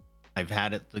lapse. I've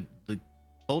had it the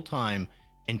whole time,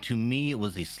 and to me, it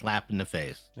was a slap in the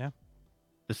face. Yeah.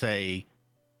 To say,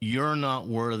 you're not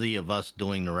worthy of us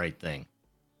doing the right thing.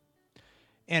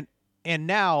 And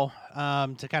now,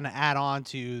 to kind of add on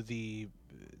to the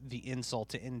insult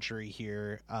to injury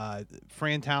here,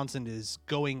 Fran Townsend is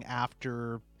going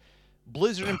after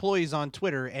Blizzard employees on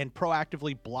Twitter and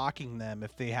proactively blocking them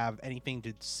if they have anything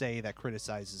to say that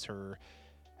criticizes her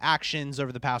actions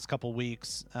over the past couple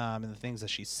weeks and the things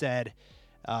that she said.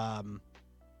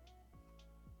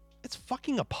 It's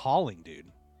fucking appalling, dude.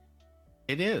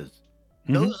 It is.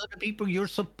 Those are the people you're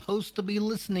supposed to be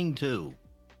listening to.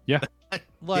 Yeah.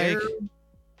 Like,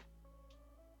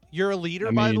 you're a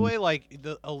leader, by the way. Like,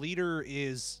 a leader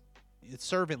is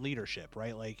servant leadership,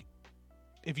 right? Like,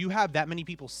 if you have that many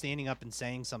people standing up and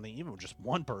saying something, even with just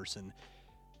one person,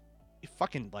 you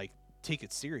fucking like take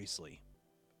it seriously.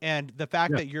 And the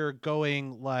fact that you're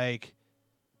going like,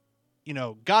 you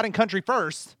know, God and country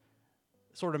first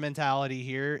sort of mentality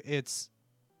here, it's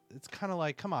kind of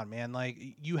like, come on, man. Like,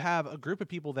 you have a group of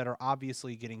people that are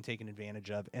obviously getting taken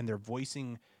advantage of, and they're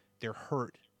voicing their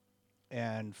hurt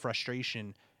and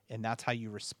frustration, and that's how you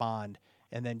respond.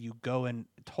 And then you go and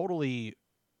totally,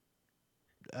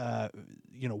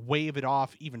 you know, wave it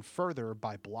off even further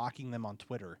by blocking them on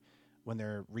Twitter when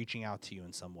they're reaching out to you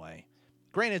in some way.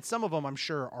 Granted, some of them I'm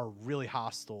sure are really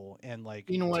hostile and like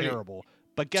terrible.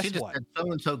 But guess what? So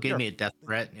and so gave me a death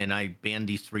threat, and I banned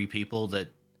these 3 people that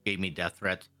gave me death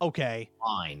threats. Okay,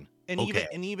 fine. And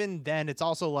even then, it's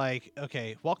also like,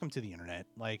 okay, welcome to the internet.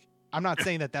 Like, I'm not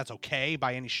saying that that's okay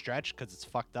by any stretch, because it's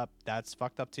fucked up. That's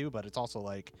fucked up too. But it's also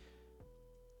like,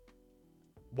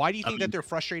 why do you think that they're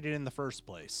frustrated in the first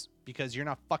place? Because you're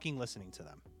not fucking listening to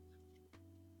them.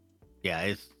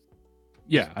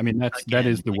 Yeah, I mean, that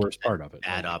is the worst part of it.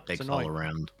 Bad optics all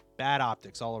around. Bad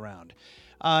optics all around.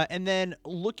 And then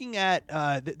looking at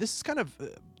this is kind of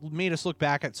made us look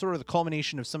back at sort of the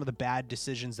culmination of some of the bad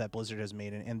decisions that Blizzard has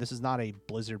made. And this is not a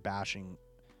Blizzard bashing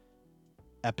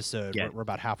episode. Yeah. We're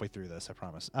about halfway through this, I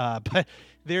promise. But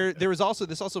there was also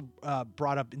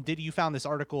brought up, and you found this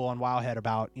article on Wowhead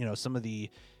about, you know, some of the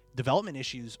development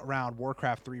issues around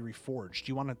Warcraft 3 Reforged.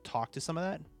 Do you want to talk to some of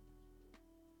that?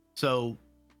 So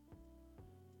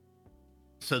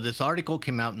this article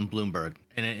came out in Bloomberg,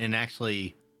 and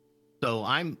actually, so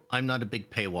I'm not a big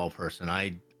paywall person.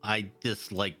 I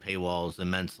dislike paywalls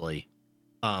immensely.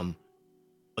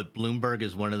 But Bloomberg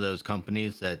is one of those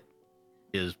companies that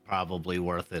is probably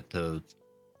worth it to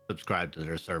subscribe to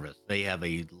their service. They have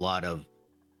a lot of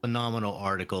phenomenal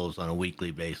articles on a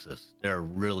weekly basis. They're a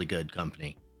really good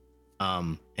company.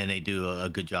 And they do a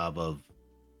good job of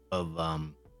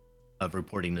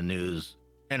reporting the news,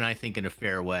 and I think in a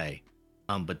fair way.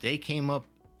 But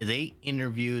they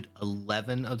interviewed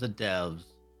 11 of the devs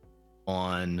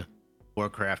on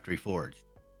Warcraft Reforged.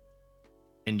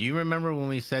 And do you remember when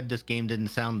we said this game didn't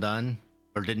sound done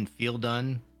or didn't feel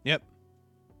done? Yep.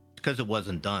 Because it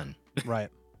wasn't done. Right.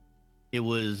 It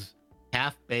was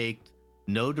half-baked,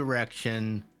 no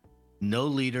direction, no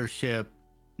leadership,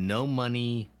 no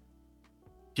money.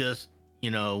 Just,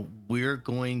 you know, we're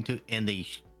going to, and they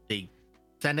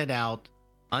sent it out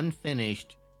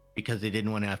unfinished because they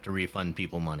didn't want to have to refund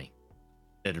people money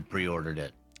that had pre-ordered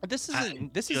it. This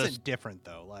isn't different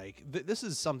though. Like this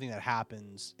is something that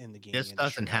happens in the game. This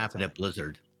doesn't happen at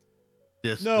Blizzard.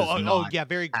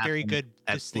 Very good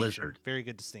distinction. Blizzard. Very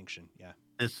good distinction. Yeah.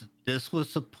 This was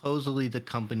supposedly the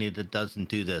company that doesn't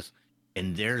do this,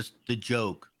 and there's the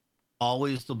joke,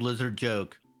 always the Blizzard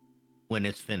joke. When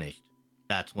it's finished,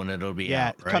 that's when it'll be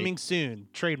out. Right? Coming soon,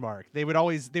 trademark. They would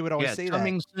always say that.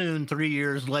 Coming soon, 3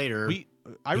 years later.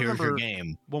 I remember your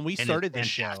game. When we started the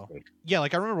show. Yeah,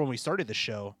 like I remember when we started the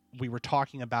show, we were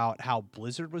talking about how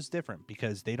Blizzard was different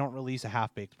because they don't release a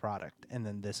half-baked product, and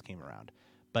then this came around.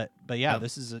 But yeah,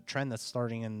 this is a trend that's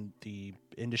starting in the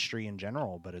industry in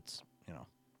general. But it's, you know,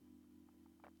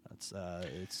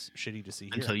 it's shitty to see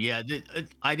here. And so yeah,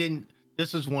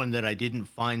 This is one that I didn't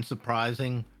find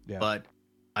surprising, but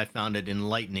I found it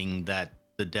enlightening that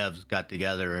the devs got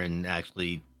together and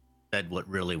actually said what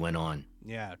really went on.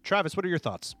 Yeah. Travis, what are your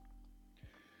thoughts?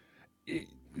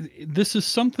 This is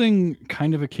something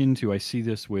kind of akin to, I see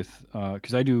this with,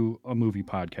 because I do a movie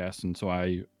podcast, and so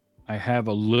I have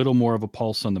a little more of a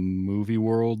pulse on the movie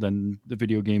world than the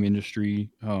video game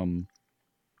industry.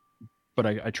 But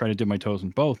I try to dip my toes in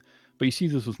both. But you see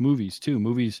this with movies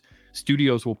too.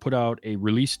 Studios will put out a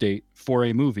release date for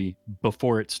a movie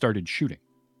before it started shooting.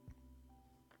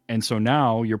 And so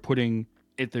now you're putting,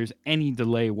 if there's any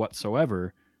delay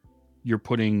whatsoever, you're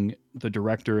putting the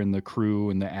director and the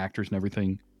crew and the actors and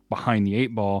everything behind the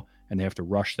 8 ball, and they have to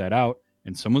rush that out.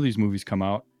 And some of these movies come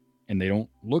out and they don't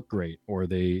look great, or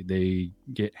they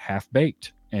get half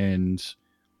baked. And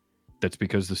that's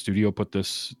because the studio put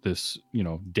this, you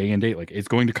know, day and date, like it's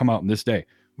going to come out on this day.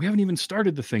 We haven't even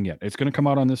started the thing yet. It's going to come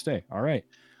out on this day. All right.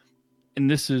 And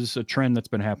this is a trend that's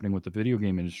been happening with the video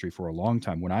game industry for a long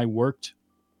time. When I worked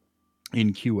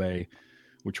in QA,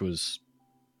 which was,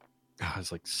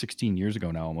 it's like 16 years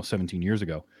ago now, almost 17 years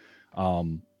ago.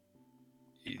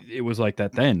 It was like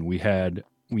that then. We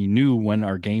knew when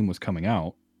our game was coming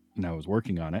out, and I was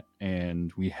working on it,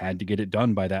 and we had to get it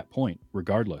done by that point,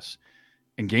 regardless.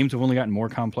 And games have only gotten more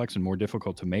complex and more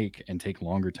difficult to make and take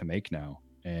longer to make now.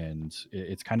 And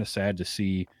it's kind of sad to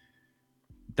see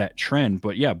that trend.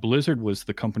 But yeah, Blizzard was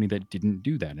the company that didn't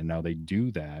do that, and now they do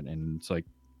that. And it's like,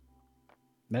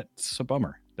 that's a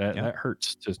bummer. That Yeah. that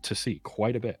hurts to see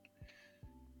quite a bit.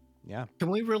 Yeah. Can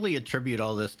we really attribute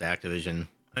all this to Activision?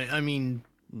 I mean,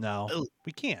 No, oh,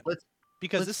 we can't let's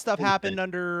because let's this stuff face happened it.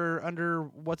 under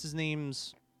what's his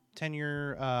name's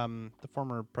tenure, the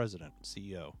former president,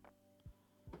 CEO.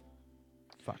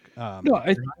 Fuck. No,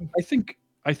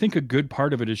 I think a good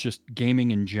part of it is just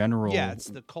gaming in general. Yeah, it's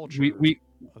the culture we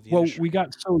of the well, industry. we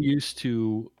got so used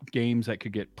to games that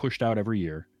could get pushed out every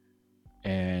year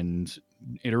and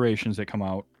iterations that come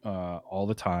out all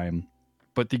the time.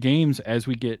 But the games, as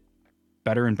we get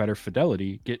better and better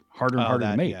fidelity, get harder and harder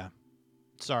to make. Yeah.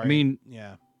 Sorry. I mean,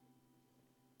 yeah.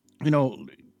 you know,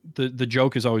 the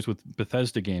joke is always with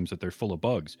Bethesda games that they're full of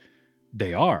bugs.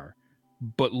 They are.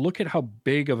 But look at how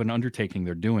big of an undertaking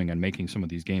they're doing on making some of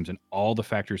these games and all the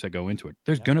factors that go into it.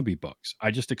 There's Yeah. going to be bugs. I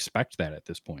just expect that at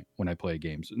this point when I play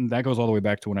games. And that goes all the way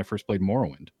back to when I first played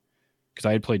Morrowind. Because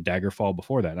I had played Daggerfall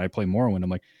before that. And I played Morrowind. I'm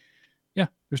like, yeah,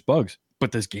 there's bugs.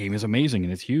 But this game is amazing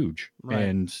and it's huge. Right.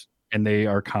 And they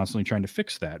are constantly trying to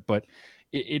fix that. But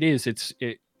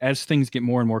as things get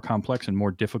more and more complex and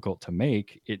more difficult to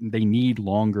make, they need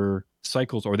longer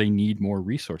cycles or they need more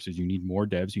resources. You need more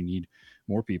devs, you need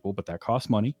more people, but that costs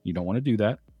money. You don't want to do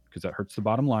that because that hurts the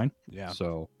bottom line. Yeah.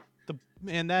 So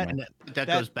And that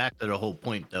goes back to the whole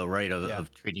point, though, right? Yeah.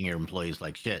 Of treating your employees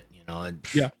like shit. You know.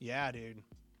 Yeah, dude.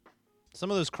 Some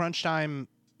of those crunch time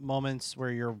moments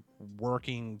where you're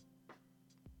working,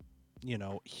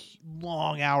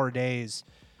 long hour days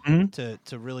Mhm.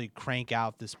 to really crank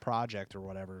out this project or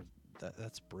whatever.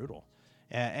 That's brutal.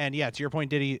 And yeah, to your point,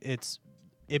 Diddy,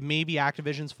 it may be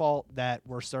Activision's fault that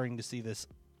we're starting to see this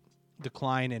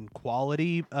decline in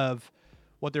quality of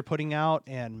what they're putting out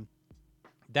and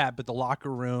that, but the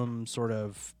locker room sort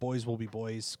of boys will be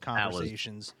boys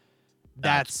conversations.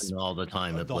 That's been all the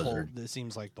time at Blizzard. It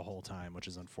seems like the whole time, which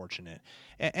is unfortunate.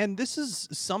 And this is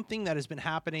something that has been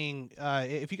happening.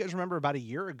 If you guys remember, about a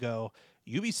year ago,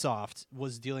 Ubisoft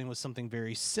was dealing with something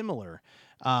very similar.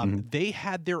 They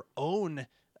had their own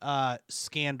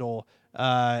scandal,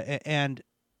 and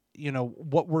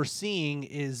what we're seeing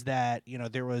is that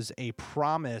there was a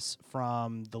promise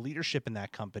from the leadership in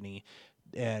that company,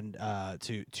 and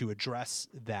to address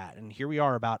that. And here we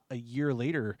are, about a year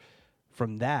later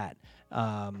from that.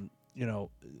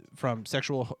 From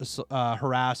sexual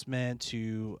harassment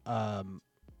to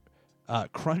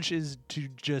crunches to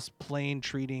just plain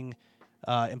treating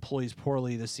employees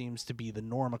poorly. This seems to be the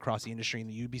norm across the industry. And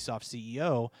the Ubisoft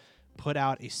CEO put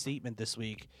out a statement this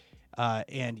week.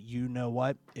 And you know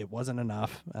what? It wasn't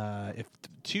enough. If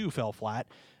two fell flat,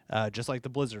 just like the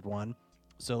Blizzard one.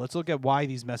 So let's look at why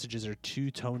these messages are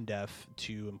too tone deaf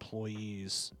to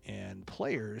employees and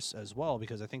players as well,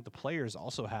 because I think the players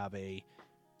also have a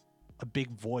big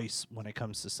voice when it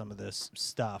comes to some of this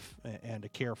stuff and to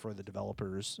care for the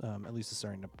developers. At least it's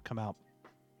starting to come out.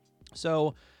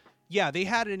 So, yeah, they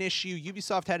had an issue.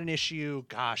 Ubisoft had an issue.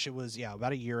 Gosh, it was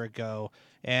about a year ago,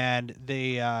 and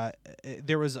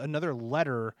there was another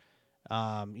letter.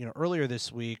 Earlier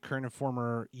this week, current and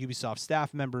former Ubisoft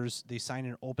staff members, they signed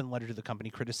an open letter to the company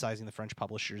criticizing the French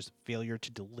publisher's failure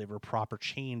to deliver proper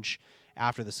change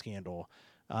after the scandal.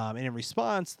 And in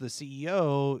response, the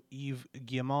CEO, Yves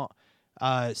Guillemot,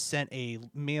 sent a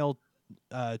mail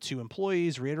to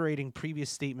employees reiterating previous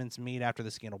statements made after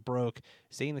the scandal broke,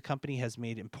 saying the company has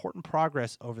made important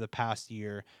progress over the past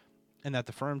year and that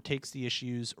the firm takes the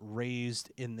issues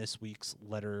raised in this week's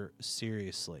letter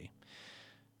seriously.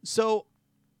 So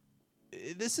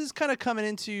this is kind of coming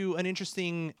into an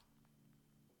interesting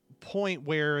point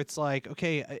where it's like,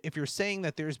 okay, if you're saying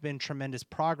that there's been tremendous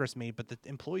progress made, but the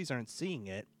employees aren't seeing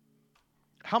it,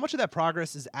 how much of that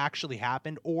progress has actually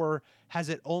happened, or has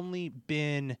it only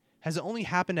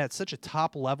happened at such a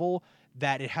top level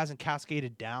that it hasn't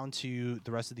cascaded down to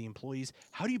the rest of the employees?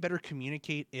 How do you better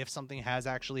communicate if something has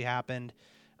actually happened?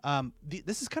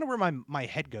 This is kind of where my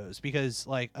head goes, because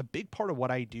like a big part of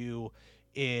what I do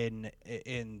in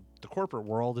the corporate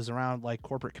world is around like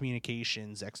corporate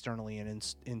communications externally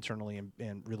and internally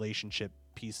and relationship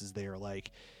pieces there.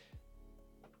 Like,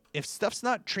 if stuff's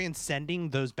not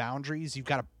transcending those boundaries, you've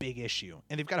got a big issue.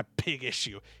 And they've got a big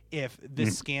issue if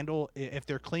this scandal, if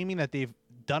they're claiming that they've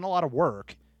done a lot of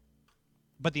work,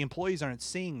 but the employees aren't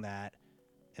seeing that,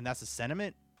 and that's a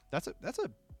sentiment, that's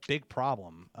a big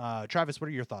problem. Travis, what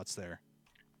are your thoughts there?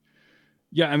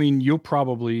 Yeah, I mean, you'll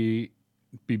probably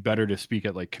be better to speak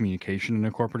at like communication in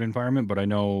a corporate environment, but I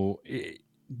know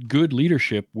good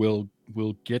leadership will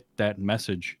get that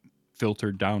message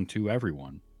filtered down to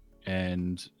everyone.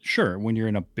 And sure, when you're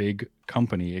in a big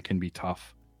company, it can be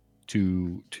tough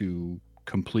to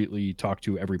completely talk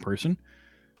to every person.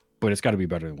 but it's got to be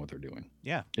better than what they're doing.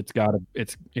 Yeah.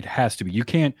 It has to be. You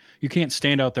can't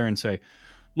stand out there and say,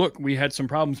 look, we had some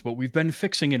problems, but we've been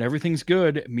fixing it. Everything's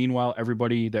good. Meanwhile,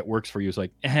 everybody that works for you is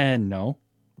like, no,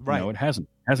 Right. no, it hasn't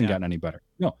gotten any better.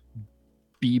 No,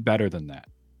 be better than that,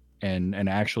 and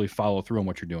actually follow through on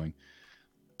what you're doing.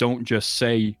 Don't just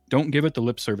say, don't give it the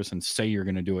lip service and say you're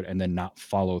going to do it and then not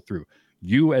follow through.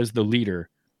 You as the leader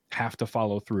have to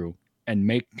follow through and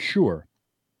make sure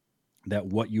that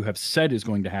what you have said is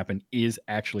going to happen is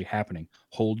actually happening.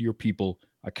 Hold your people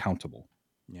accountable.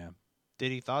 Yeah.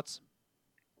 Diddy, thoughts?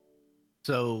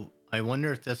 So I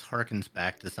wonder if this harkens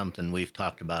back to something we've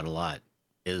talked about a lot,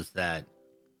 is that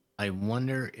I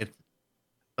wonder if,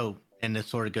 and this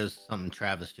sort of goes to something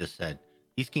Travis just said.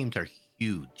 These games are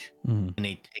huge, and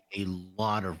they take a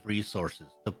lot of resources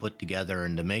to put together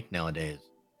and to make nowadays.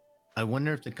 I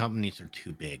wonder if the companies are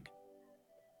too big.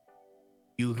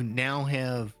 You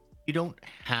don't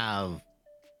have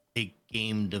a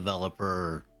game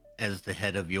developer as the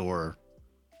head of your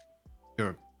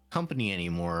company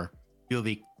anymore. You have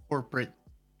a corporate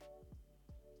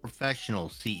professional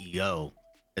CEO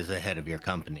as the head of your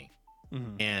company.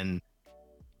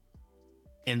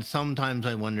 And sometimes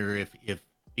I wonder if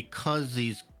because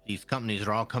these companies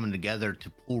are all coming together to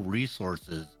pool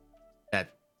resources,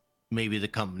 that maybe the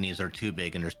companies are too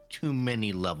big and there's too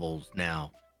many levels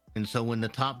now. And so when the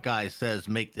top guy says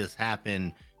make this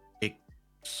happen, it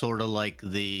sort of like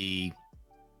the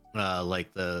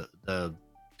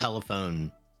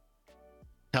telephone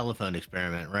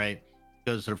experiment, right?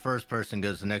 Goes to the first person,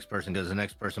 goes to the next person, goes to the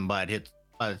next person, by the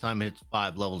time it hits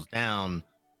 5 levels down,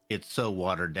 it's so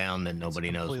watered down that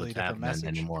nobody knows what's happening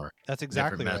anymore. That's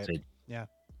exactly right. Message. Yeah.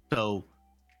 So,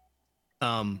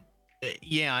 I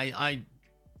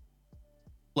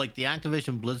like the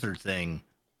Activision Blizzard thing,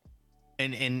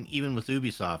 and even with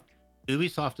Ubisoft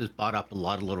has bought up a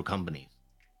lot of little companies.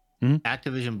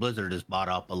 Activision Blizzard has bought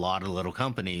up a lot of little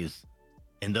companies,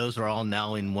 and those are all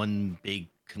now in one big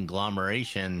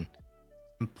conglomeration.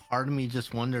 And part of me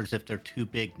just wonders if they're too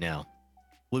big now.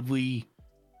 Would we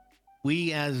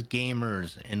as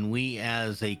gamers and we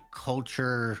as a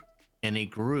culture and a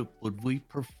group, would we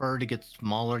prefer to get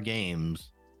smaller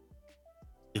games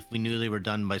if we knew they were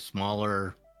done by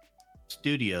smaller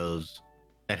studios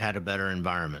that had a better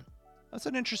environment? That's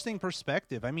an interesting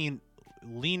perspective. I mean,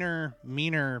 leaner,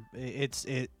 meaner,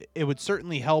 it would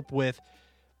certainly help with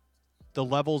the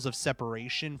levels of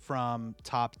separation from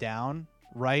top down,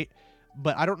 right?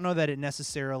 But I don't know that it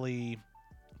necessarily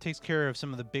takes care of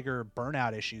some of the bigger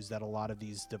burnout issues that a lot of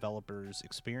these developers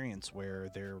experience, where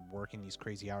they're working these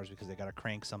crazy hours because they got to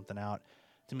crank something out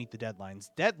to meet the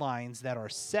deadlines that are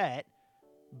set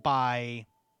by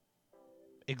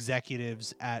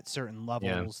executives at certain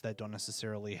levels that don't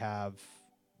necessarily have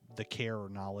the care or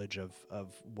knowledge of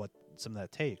what some of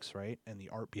that takes, right? And the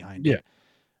art behind it.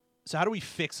 So how do we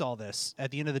fix all this at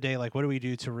the end of the day? Like, what do we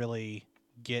do to really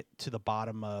get to the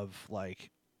bottom of like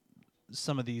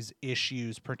some of these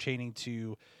issues pertaining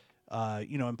to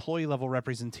employee level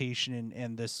representation,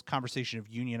 and this conversation of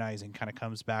unionizing kind of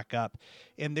comes back up?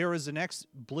 And there was an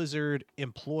ex-Blizzard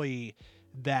employee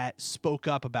that spoke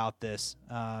up about this.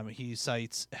 He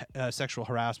cites sexual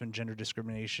harassment, gender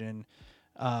discrimination,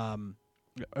 and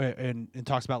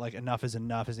talks about like enough is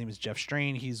enough. His name is Jeff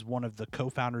Strain. He's one of the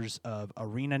co-founders of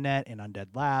ArenaNet and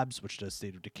Undead Labs, which does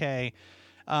State of Decay.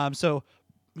 So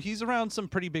he's around some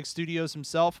pretty big studios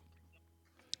himself.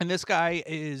 And this guy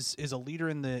is a leader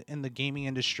in the gaming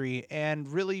industry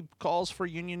and really calls for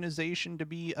unionization to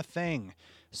be a thing.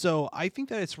 So I think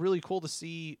that it's really cool to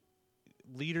see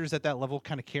leaders at that level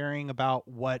kind of caring about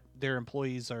what their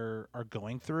employees are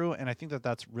going through. And I think that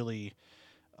that's really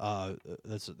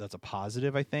that's a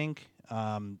positive, I think.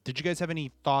 Did you guys have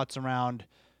any thoughts around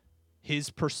his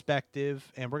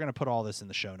perspective? And we're going to put all this in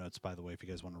the show notes, by the way, if you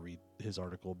guys want to read his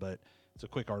article, but it's a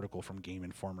quick article from Game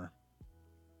Informer.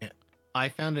 I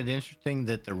found it interesting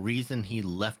that the reason he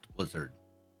left Blizzard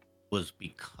was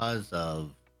because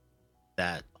of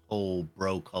that whole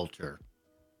bro culture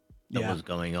that was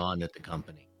going on at the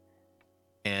company.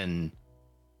 And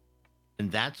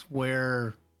that's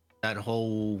where that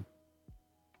whole,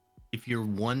 if you're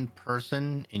one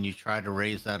person and you try to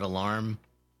raise that alarm,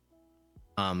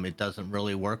 it doesn't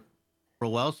really work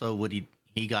real well. So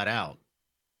he got out,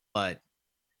 but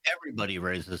everybody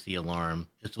raises the alarm.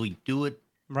 As we do it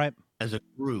right as a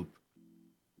group,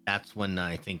 that's when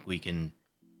I think we can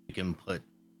put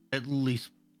at least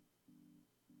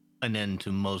an end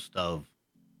to most of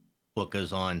what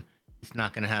goes on. It's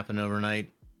not going to happen overnight.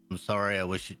 I'm sorry. I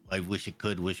wish it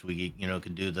could. Wish we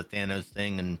could do the Thanos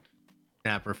thing and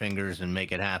snap our fingers and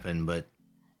make it happen. But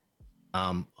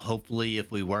Hopefully,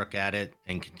 if we work at it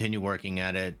and continue working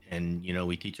at it, and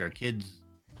we teach our kids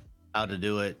how to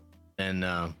do it, then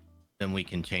we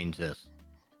can change this.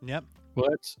 Yep. Well,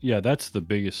 that's the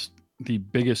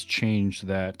biggest change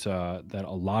that that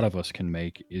a lot of us can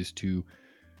make is to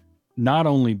not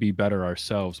only be better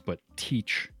ourselves, but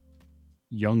teach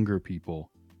younger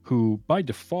people who by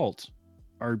default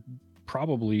are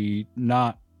probably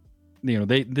not,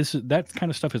 that kind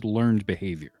of stuff is learned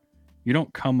behavior. You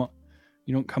don't come out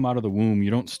of the womb,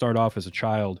 you don't start off as a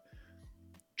child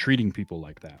treating people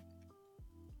like that.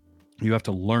 You have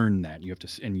to learn that.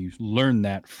 And you learn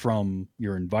that from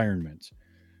your environment.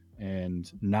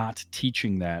 And not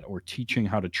teaching that or teaching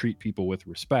how to treat people with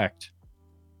respect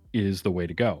is the way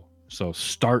to go. So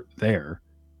start there.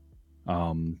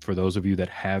 For those of you that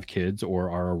have kids or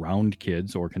are around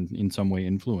kids or can in some way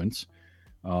influence,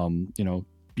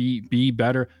 be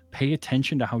better. Pay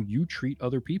attention to how you treat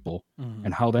other people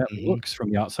and how that looks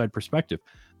from the outside perspective.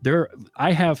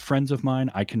 I have friends of mine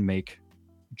I can make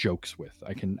jokes with.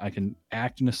 I can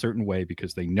act in a certain way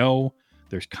because they know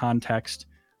there's context.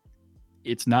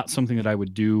 It's not something that I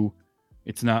would do.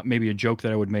 It's not maybe a joke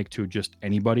that I would make to just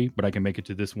anybody, but I can make it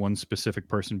to this one specific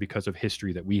person because of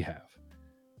history that we have.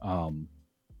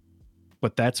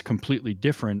 But that's completely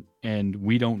different, and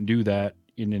we don't do that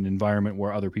in an environment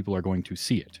where other people are going to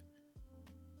see it.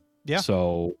 Yeah.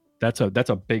 So that's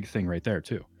a big thing right there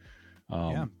too.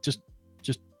 Just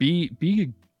be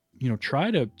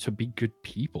try to be good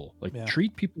people.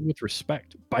 Treat people with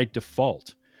respect by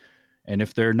default. And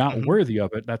if they're not worthy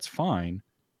of it, that's fine.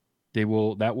 That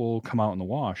will come out in the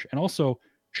wash. And also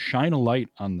shine a light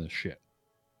on this shit.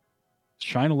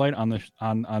 Shine a light on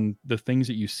the things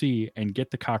that you see and get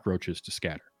the cockroaches to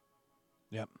scatter.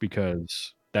 Yep.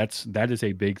 Because that is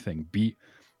a big thing. Be,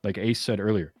 like Ace said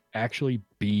earlier, actually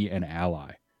be an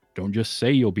ally. Don't just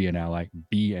say you'll be an ally,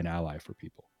 be an ally for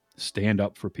people. Stand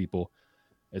up for people,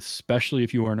 especially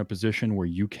if you are in a position where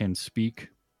you can speak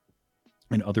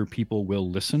and other people will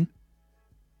listen.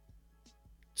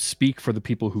 Speak for the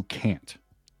people who can't.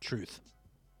 Truth.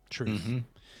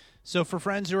 So for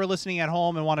friends who are listening at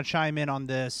home and want to chime in on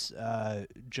this,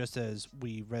 just as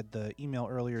we read the email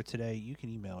earlier today, you can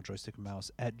email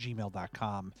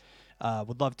joystickandmouse@gmail.com.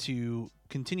 Would love to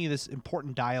continue this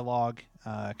important dialogue,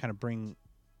 kind of bring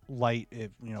light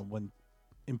if, when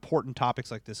important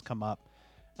topics like this come up.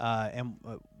 And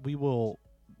we will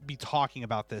be talking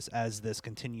about this as this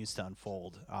continues to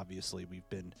unfold. Obviously, we've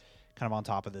been kind of on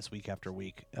top of this week after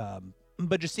week.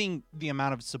 But just seeing the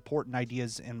amount of support and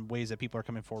ideas and ways that people are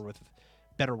coming forward with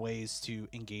better ways to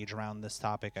engage around this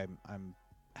topic, I'm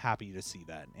happy to see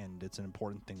that, and it's an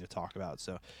important thing to talk about.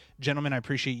 So, gentlemen, I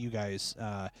appreciate you guys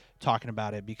talking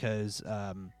about it, because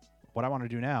what I want to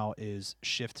do now is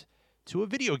shift to a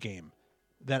video game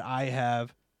that I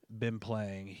have been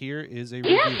playing. Here is a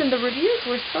review. Yes, and the reviews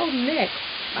were so mixed.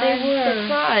 I'm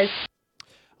surprised.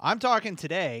 I'm talking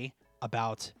today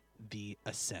about The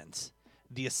Ascent.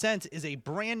 The Ascent is a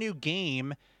brand new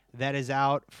game that is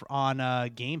out on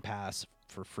Game Pass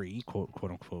for free, quote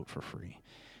unquote, for free.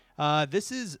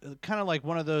 This is kind of like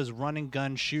one of those run and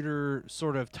gun shooter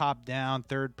sort of top down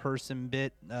third person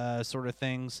bit sort of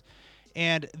things.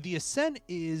 And The Ascent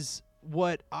is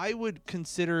what I would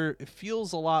consider, it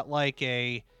feels a lot like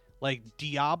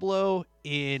Diablo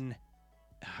in,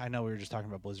 I know we were just talking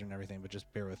about Blizzard and everything, but just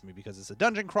bear with me because it's a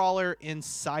dungeon crawler in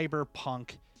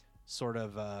cyberpunk sort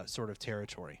of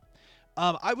territory.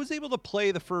 I was able to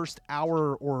play the first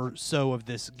hour or so of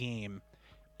this game,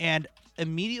 and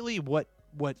immediately what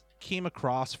came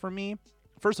across for me,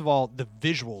 first of all, the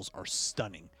visuals are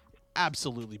stunning,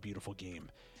 absolutely beautiful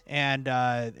game, and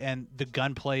the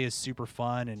gunplay is super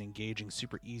fun and engaging,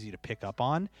 super easy to pick up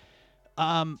on.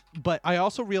 But I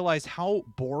also realized how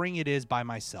boring it is by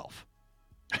myself.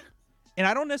 And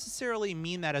I don't necessarily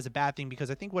mean that as a bad thing, because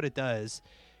I think what it does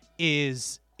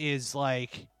is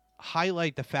like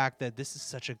highlight the fact that this is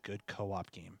such a good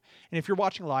co-op game. And if you're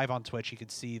watching live on Twitch, you could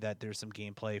see that there's some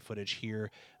gameplay footage here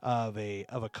of a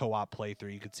co-op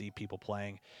playthrough. You could see people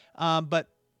playing. But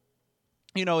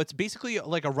it's basically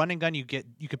like a run and gun. You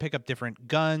could pick up different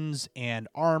guns and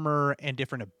armor and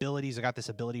different abilities. I got this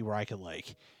ability where I could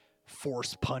like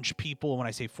force punch people. When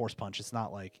I say force punch, it's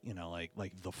not like,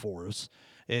 like the Force.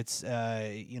 It's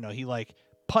he like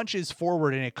punches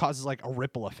forward and it causes like a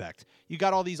ripple effect. You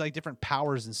got all these like different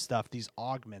powers and stuff, these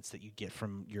augments that you get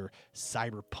from your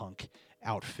cyberpunk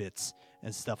outfits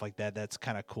and stuff like that. That's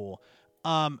kind of cool.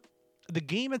 The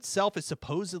game itself is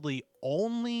supposedly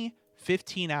only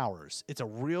 15 hours. It's a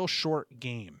real short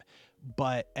game,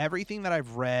 but everything that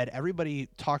I've read, everybody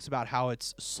talks about how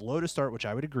it's slow to start, which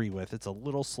I would agree with. It's a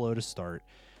little slow to start.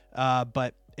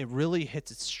 but it really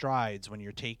hits its strides when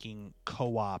you're taking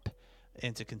co-op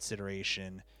into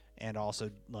consideration, and also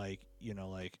like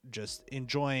just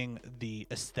enjoying the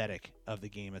aesthetic of the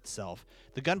game itself.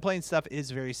 The gunplay and stuff is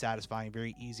very satisfying,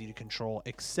 very easy to control,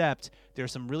 except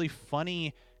there's some really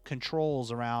funny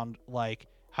controls around like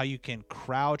how you can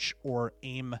crouch or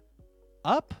aim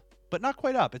up, but not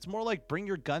quite up. It's more like bring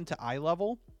your gun to eye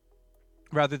level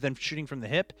rather than shooting from the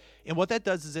hip. And what that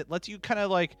does is it lets you kind of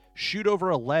like shoot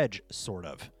over a ledge, sort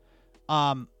of.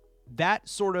 That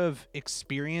sort of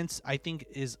experience, I think,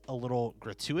 is a little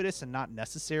gratuitous and not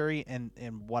necessary. And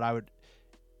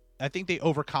I think they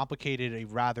overcomplicated a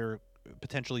rather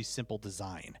potentially simple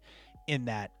design in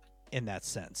that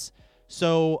sense.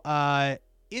 So,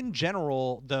 in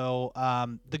general, though,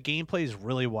 the game plays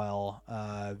really well.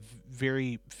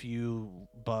 Very few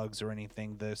bugs or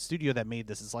anything. The studio that made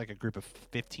this is like a group of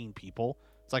 15 people.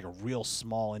 It's like a real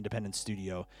small independent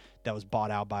studio that was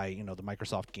bought out by, the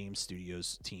Microsoft Game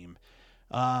Studios team.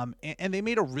 And they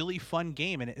made a really fun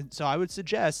game. And so I would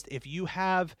suggest, if you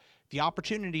have the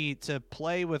opportunity to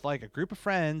play with like a group of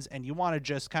friends and you want to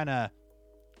just kind of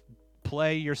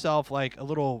play yourself like a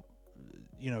little,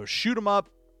 shoot 'em up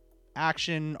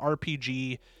action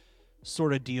RPG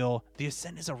sort of deal, The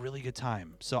Ascent is a really good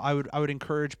time. So I would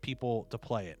encourage people to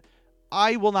play it.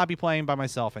 I will not be playing by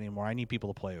myself anymore. I need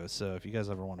people to play with. So if you guys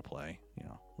ever want to play,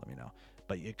 let me know.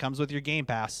 But it comes with your Game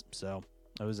Pass, so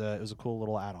it was a cool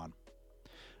little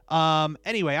add-on.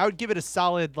 Anyway, I would give it a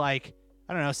solid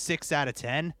 6 out of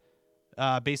 10.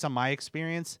 Based on my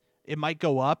experience. It might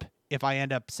go up if I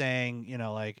end up saying,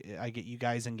 I get you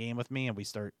guys in game with me and we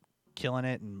start killing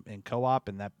it and co-op,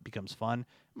 and that becomes fun.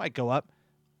 It might go up,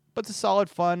 but it's a solid,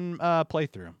 fun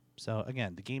playthrough. So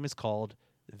again, the game is called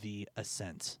The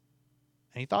Ascent.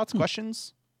 Any thoughts,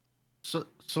 questions? So,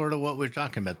 sort of what we're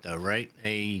talking about, though, right?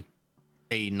 A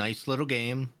nice little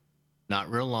game, not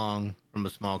real long, from a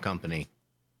small company.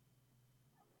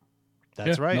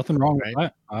 That's right. Nothing wrong with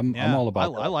that. I'm all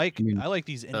about that. I like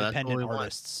these independent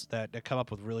artists that come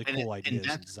up with really cool ideas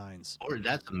and designs.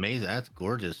 That's amazing. That's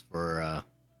gorgeous for a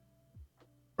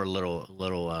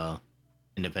little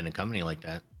independent company like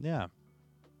that. Yeah.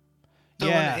 So,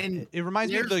 yeah, it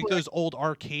reminds me of those old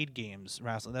arcade games,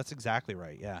 Russell. That's exactly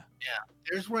right. Yeah. Yeah,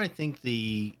 there's where I think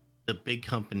the big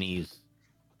companies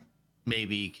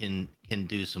maybe can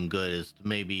do some good, is to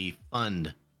maybe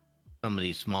fund some of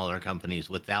these smaller companies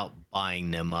without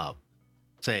buying them up.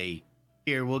 Say,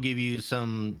 here, we'll give you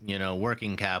some,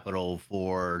 working capital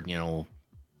for,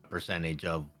 percentage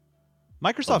of.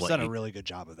 Microsoft's done a really good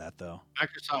job of that, though.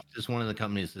 Microsoft is one of the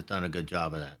companies that's done a good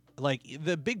job of that. Like,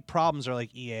 the big problems are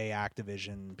like EA,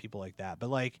 Activision, people like that.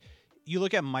 But like, you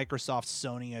look at Microsoft,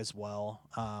 Sony as well.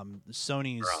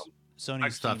 Sony's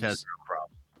Microsoft teams, has no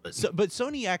problem. But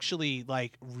Sony actually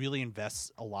like really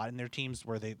invests a lot in their teams,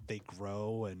 where they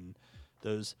grow, and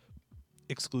those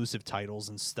exclusive titles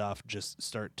and stuff just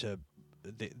start to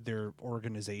their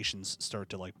organizations start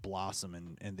to like blossom,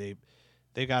 and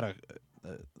they got a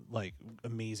like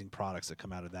amazing products that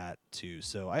come out of that too.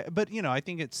 So I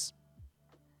think it's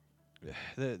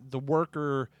the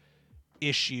worker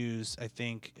issues. I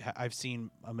think I've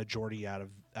seen a majority out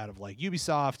of like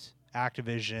Ubisoft,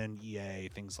 Activision, EA,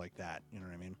 things like that. You know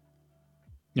what I mean?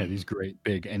 Yeah, these great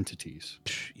big entities.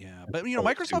 Yeah, but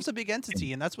Microsoft's a big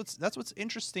entity, and that's what's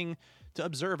interesting to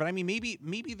observe. And I mean,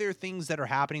 maybe there are things that are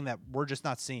happening that we're just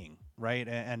not seeing, right?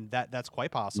 And that's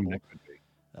quite possible. That could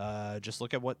be. Just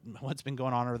look at what's been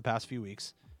going on over the past few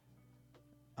weeks.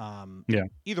 Yeah.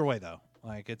 Either way, though,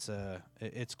 like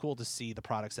it's cool to see the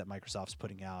products that Microsoft's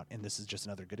putting out, and this is just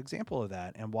another good example of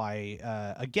that. And why,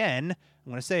 again,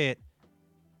 I'm going to say it.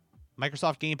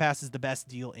 Microsoft Game Pass is the best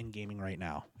deal in gaming right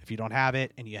now. If you don't have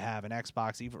it and you have an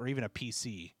Xbox or even a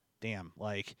PC, damn,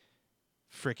 like,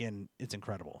 freaking, it's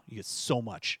incredible. You get so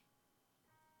much.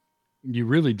 You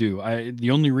really do.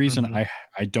 The only reason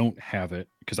I don't have it,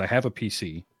 because I have a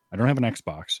PC, I don't have an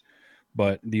Xbox,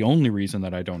 but the only reason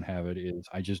that I don't have it is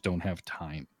I just don't have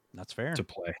time. That's fair. To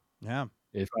play. Yeah.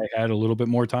 If I had a little bit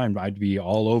more time, I'd be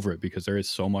all over it, because there is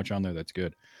so much on there that's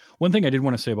good. One thing I did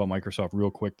want to say about Microsoft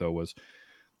real quick, though, was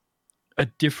a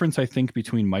difference, I think,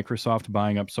 between Microsoft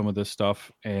buying up some of this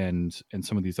stuff and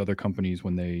some of these other companies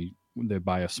when they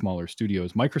buy a smaller studio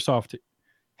is Microsoft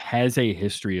has a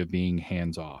history of being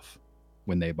hands off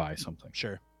when they buy something.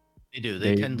 Sure. They do.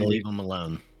 They tend to leave them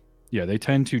alone. Yeah, they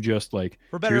tend to just like,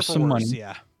 for better or for worse, money.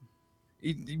 Yeah.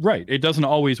 Right. It doesn't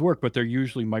always work, but they're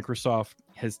usually, Microsoft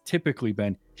has typically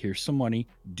been, here's some money,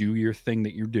 do your thing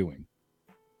that you're doing,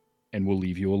 and we'll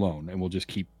leave you alone, and we'll just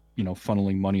keep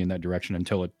funneling money in that direction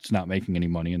until it's not making any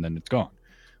money, and then it's gone.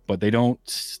 But they don't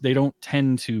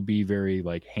tend to be very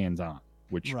like hands-on.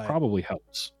 which Right. probably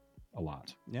helps a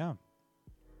lot. Yeah.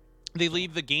 They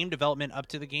leave the game development up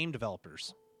to the game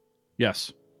developers,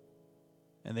 Yes.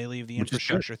 and they leave the Which is good.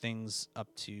 infrastructure things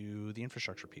up to the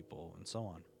infrastructure people and so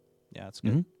on. Yeah, it's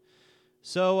good. Mhm.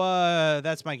 So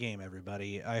that's my game,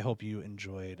 everybody. I hope you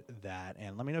enjoyed that,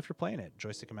 and let me know if you're playing it.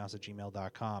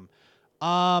 joystickandmouse@gmail.com.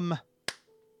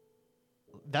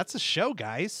 That's the show,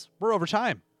 guys. We're over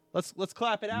time. Let's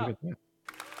clap it Look out. at that.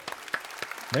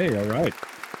 Hey, all right.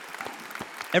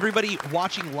 Everybody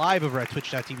watching live over at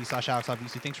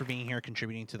twitch.tv/AlexObviously, thanks for being here,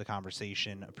 contributing to the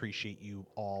conversation. Appreciate you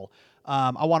all.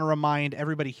 I want to remind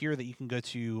everybody here that you can go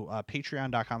to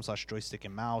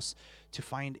patreon.com/joystickandmouse to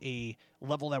find a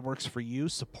level that works for you,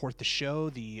 support the show,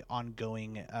 the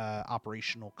ongoing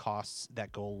operational costs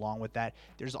that go along with that.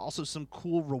 There's also some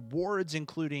cool rewards,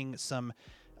 including some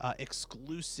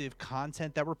exclusive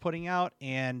content that we're putting out,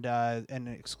 and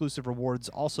exclusive rewards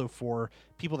also for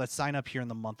people that sign up here in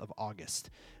the month of August.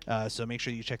 So make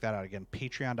sure you check that out again.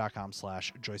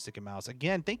 Patreon.com/joystickandmouse.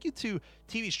 Again, thank you to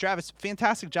TV's Travis.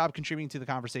 Fantastic job contributing to the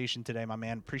conversation today, my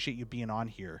man. Appreciate you being on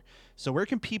here. So where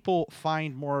can people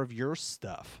find more of your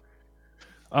stuff?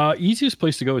 Easiest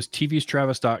place to go is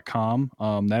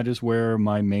tvstravis.com. That is where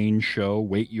my main show,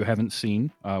 Wait You Haven't Seen,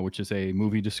 which is a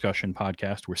movie discussion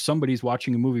podcast where somebody's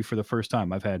watching a movie for the first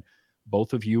time. I've had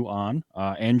both of you on,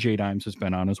 and J Dimes has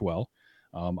been on as well.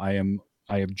 I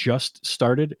have just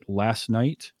started last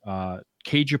night,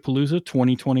 Cageapalooza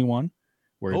 2021,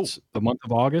 where it's the month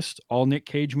of August, all Nick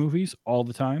Cage movies all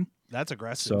the time. That's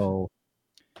aggressive. So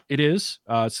it is.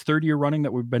 It's third year running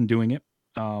that we've been doing it.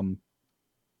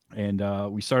 And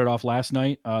we started off last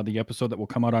night, the episode that will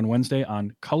come out on Wednesday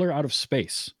on Color Out of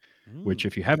Space, which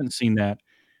if you haven't seen that,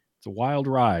 it's a wild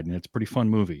ride and it's a pretty fun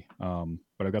movie.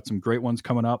 But I've got some great ones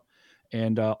coming up.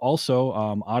 And also,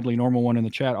 Oddly Normal One in the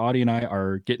chat, Audie and I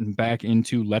are getting back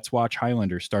into Let's Watch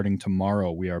Highlander starting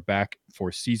tomorrow. We are back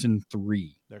for season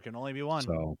 3. There can only be one.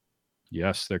 So,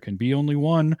 yes, there can be only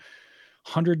one.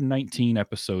 119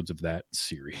 episodes of that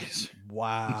series.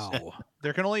 Wow.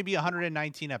 There can only be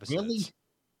 119 episodes. Really?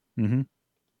 Mm-hmm.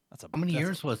 That's How many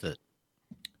years was it?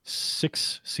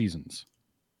 6 seasons.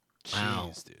 Wow.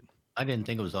 Jeez, dude. I didn't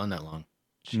think it was on that long.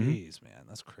 Jeez, man.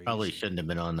 That's crazy. Probably shouldn't have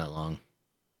been on that long.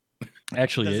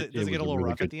 Actually, Does it was get a little really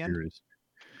rough at good the end? series.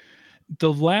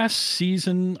 The last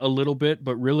season, a little bit,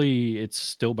 but really, it's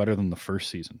still better than the first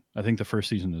season. I think the first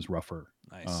season is rougher.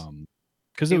 Nice.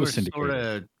 Because They it were was syndicated. sort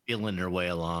of feeling their way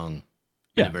along. in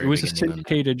Yeah, the very it was a beginning on that.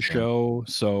 syndicated Yeah. show,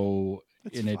 so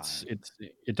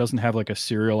it doesn't have like a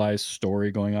serialized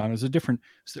story going on. It's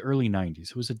the early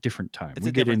 90s. It was a different time. It's We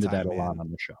a get different into that time, a lot man.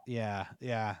 on the show. Yeah.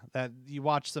 That you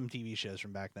watch some TV shows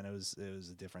from back then. It was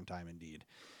a different time indeed.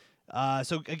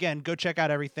 So again, go check out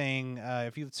everything.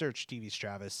 If you search TV's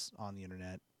Travis on the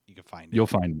internet, you can find it. You'll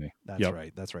find me. That's Yep.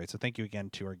 right. That's right. So thank you again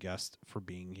to our guest for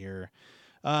being here.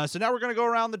 So now we're gonna go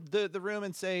around the room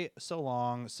and say so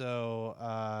long.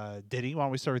 So Diddy, why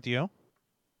don't we start with you?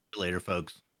 Later,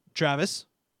 folks. Travis.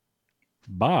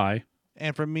 Bye.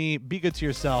 And from me, be good to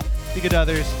yourself. Be good to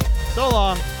others. So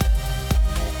long.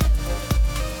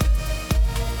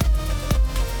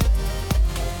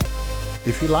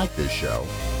 If you like this show,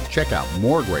 check out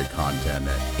more great content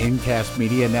at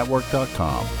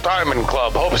incastmedianetwork.com. Diamond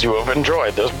Club hopes you have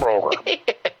enjoyed this program.